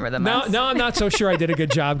I remember the most. No, I'm not so sure I did a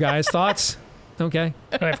good job, guys. Thoughts? Okay.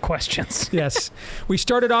 I have questions. Yes. We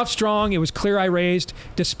started off strong. It was Clear Eye Raised,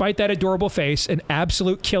 despite that adorable face, an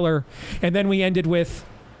absolute killer. And then we ended with,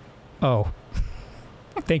 oh.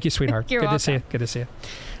 Thank you, sweetheart. You're welcome. To see you. Good to see you.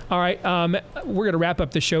 All right. We're going to wrap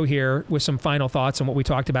up the show here with some final thoughts on what we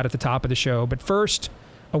talked about at the top of the show. But first,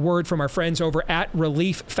 a word from our friends over at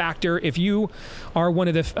Relief Factor. If you are one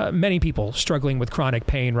of the many people struggling with chronic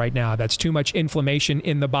pain right now, that's too much inflammation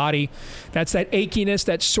in the body, that's that achiness,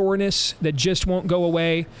 that soreness that just won't go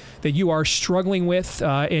away, that you are struggling with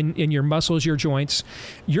in your muscles, your joints,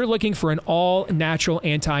 you're looking for an all-natural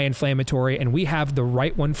anti-inflammatory, and we have the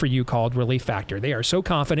right one for you called Relief Factor. They are so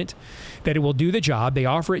confident that it will do the job. They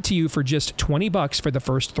offer it to you for just $20 for the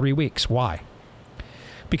first 3 weeks. Why?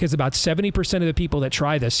 Because about 70% of the people that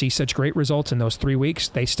try this see such great results in those 3 weeks,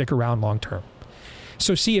 they stick around long term.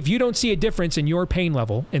 So see if you don't see a difference in your pain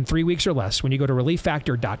level in 3 weeks or less when you go to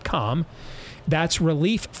ReliefFactor.com. That's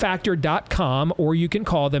ReliefFactor.com, or you can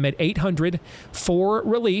call them at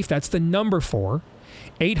 800-4RELIEF. That's the number 4.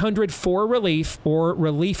 800-4RELIEF or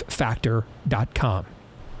ReliefFactor.com.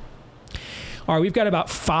 All right, we've got about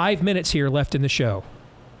 5 minutes here left in the show.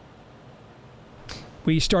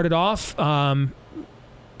 We started off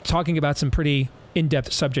talking about some pretty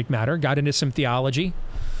in-depth subject matter, got into some theology.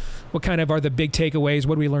 What kind of are the big takeaways?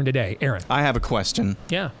 What did we learn today? Aaron? I have a question.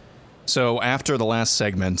 Yeah. So after the last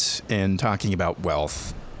segment in talking about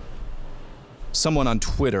wealth, someone on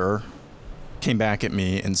Twitter came back at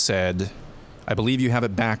me and said, I believe you have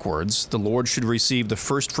it backwards. The Lord should receive the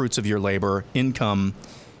first fruits of your labor, income,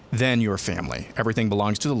 then your family. Everything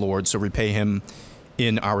belongs to the Lord, so repay him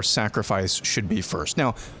in our sacrifice should be first.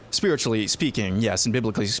 Now, spiritually speaking, yes, and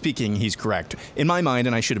biblically speaking, he's correct. In my mind,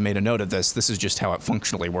 and I should have made a note of this is just how it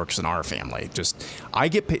functionally works in our family. I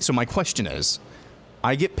get paid. So my question is,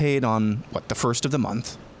 I get paid on, the first of the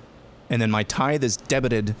month, and then my tithe is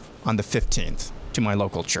debited on the 15th to my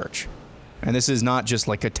local church. And this is not just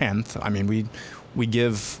like a tenth. I mean, we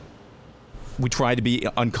try to be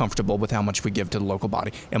uncomfortable with how much we give to the local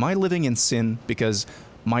body. Am I living in sin because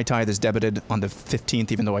my tithe is debited on the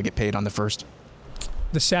 15th, even though I get paid on the 1st?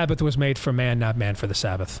 The Sabbath was made for man, not man for the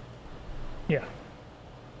Sabbath. Yeah.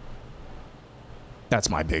 That's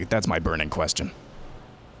my burning question.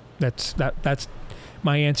 That's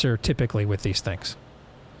my answer typically with these things.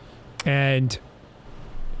 And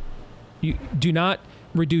you do not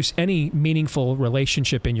reduce any meaningful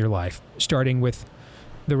relationship in your life, starting with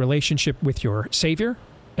the relationship with your Savior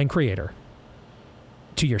and Creator,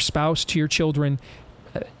 to your spouse, to your children,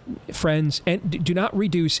 friends, and do not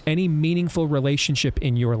reduce any meaningful relationship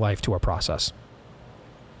in your life to a process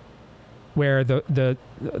where the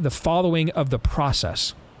following of the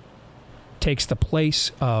process takes the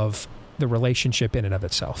place of the relationship in and of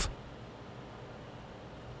itself.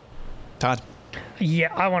 Todd?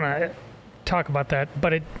 Yeah, I want to talk about that,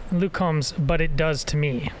 but Luke Combs, but it does to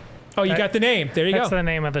me. Oh, you got the name. There you go. That's the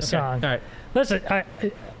name of the song. All right. Listen,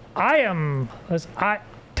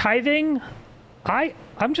 tithing,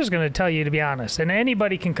 I'm just going to tell you, to be honest, and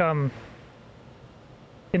anybody can come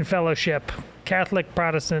in fellowship, Catholic,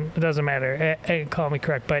 Protestant, it doesn't matter, and call me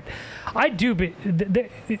correct, but I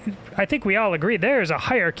think we all agree there is a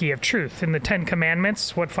hierarchy of truth in the Ten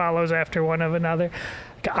Commandments, what follows after one of another.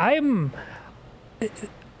 I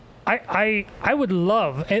would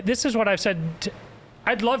love, this is what I've said,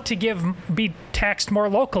 I'd love to be taxed more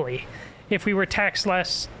locally if we were taxed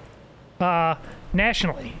less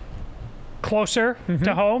nationally. Closer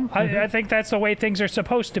to home. I think that's the way things are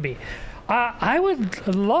supposed to be. I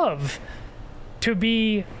would love to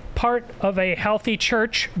be part of a healthy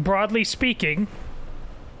church, broadly speaking,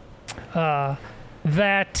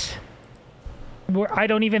 that I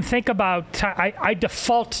don't even think about. I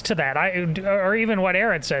default to that. Or even what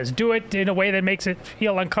Aaron says, do it in a way that makes it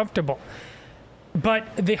feel uncomfortable. But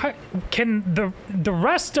the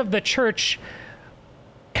rest of the church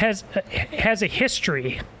has a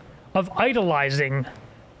history of idolizing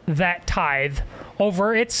that tithe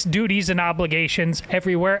over its duties and obligations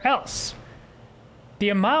everywhere else. The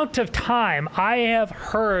amount of time I have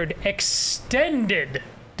heard extended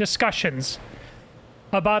discussions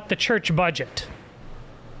about the church budget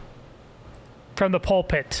from the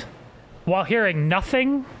pulpit while hearing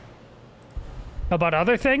nothing about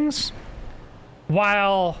other things,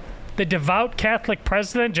 while the devout Catholic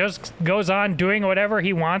president just goes on doing whatever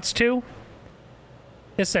he wants to.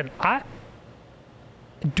 Listen,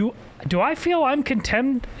 do I feel I'm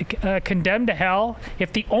condemned to hell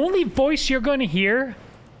if the only voice you're going to hear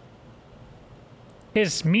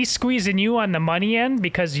is me squeezing you on the money end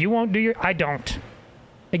because you won't do your... I don't.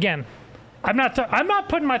 Again, I'm not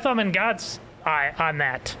putting my thumb in God's eye on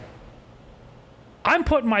that. I'm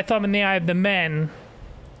putting my thumb in the eye of the men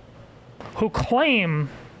who claim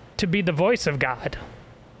to be the voice of God,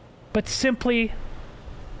 but simply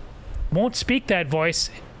won't speak that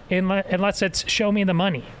voice unless it's show me the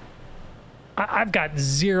money. I've got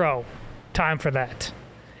zero time for that.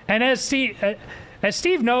 And as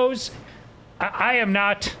Steve knows, I am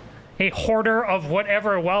not a hoarder of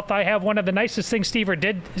whatever wealth I have. One of the nicest things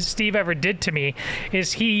Steve ever did to me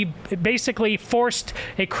is he basically forced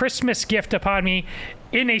a Christmas gift upon me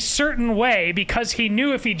in a certain way because he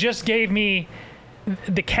knew if he just gave me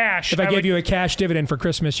the cash. If I gave you a cash dividend for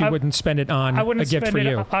Christmas, you wouldn't spend it on a gift for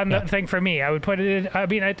you. On the thing for me. I would put it in. I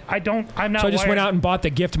mean, I'm not. So I just went out and bought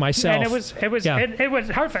the gift myself. And it was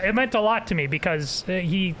hard. It meant a lot to me because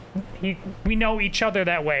we know each other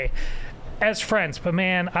that way as friends. But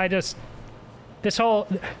man, this whole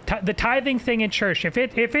the tithing thing in church. If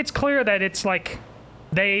it's clear that it's like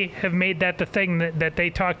they have made that the thing that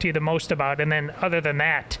they talk to you the most about, and then other than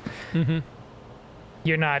that. Mm-hmm.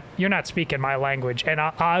 You're not speaking my language, and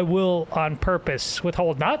I will on purpose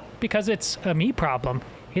withhold, not because it's a me problem,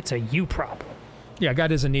 it's a you problem. Yeah, God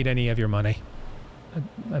doesn't need any of your money.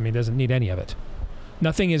 I mean, doesn't need any of it.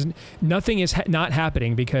 Nothing is not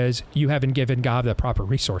happening because you haven't given God the proper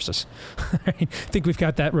resources. I think we've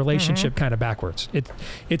got that relationship kind of backwards.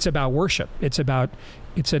 It's about worship. It's an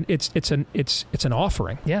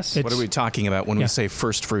offering. Yes. What are we talking about when we say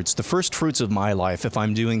first fruits? The first fruits of my life, if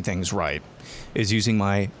I'm doing things right, is using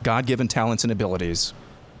my God-given talents and abilities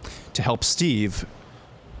to help Steve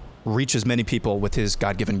reach as many people with his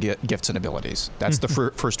God-given gifts and abilities. That's the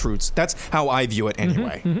first fruits. That's how I view it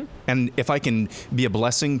anyway. Mm-hmm. And if I can be a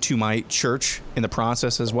blessing to my church in the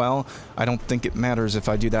process as well, I don't think it matters if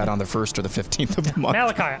I do that on the 1st or the 15th of the month.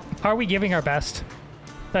 Malachi, are we giving our best?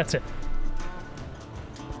 That's it.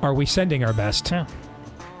 Are we sending our best? Yeah.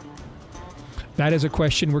 That is a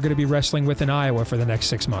question we're going to be wrestling with in Iowa for the next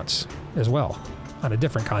 6 months as well, on a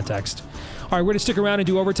different context. All right, we're going to stick around and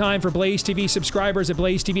do overtime for Blaze TV subscribers at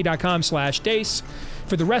blazetv.com/Deace.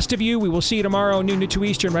 For the rest of you, we will see you tomorrow, noon to 2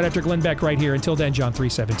 Eastern, right after Glenn Beck right here. Until then, John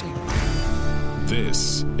 3:17.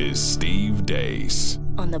 This is Steve Deace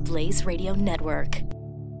on the Blaze Radio Network.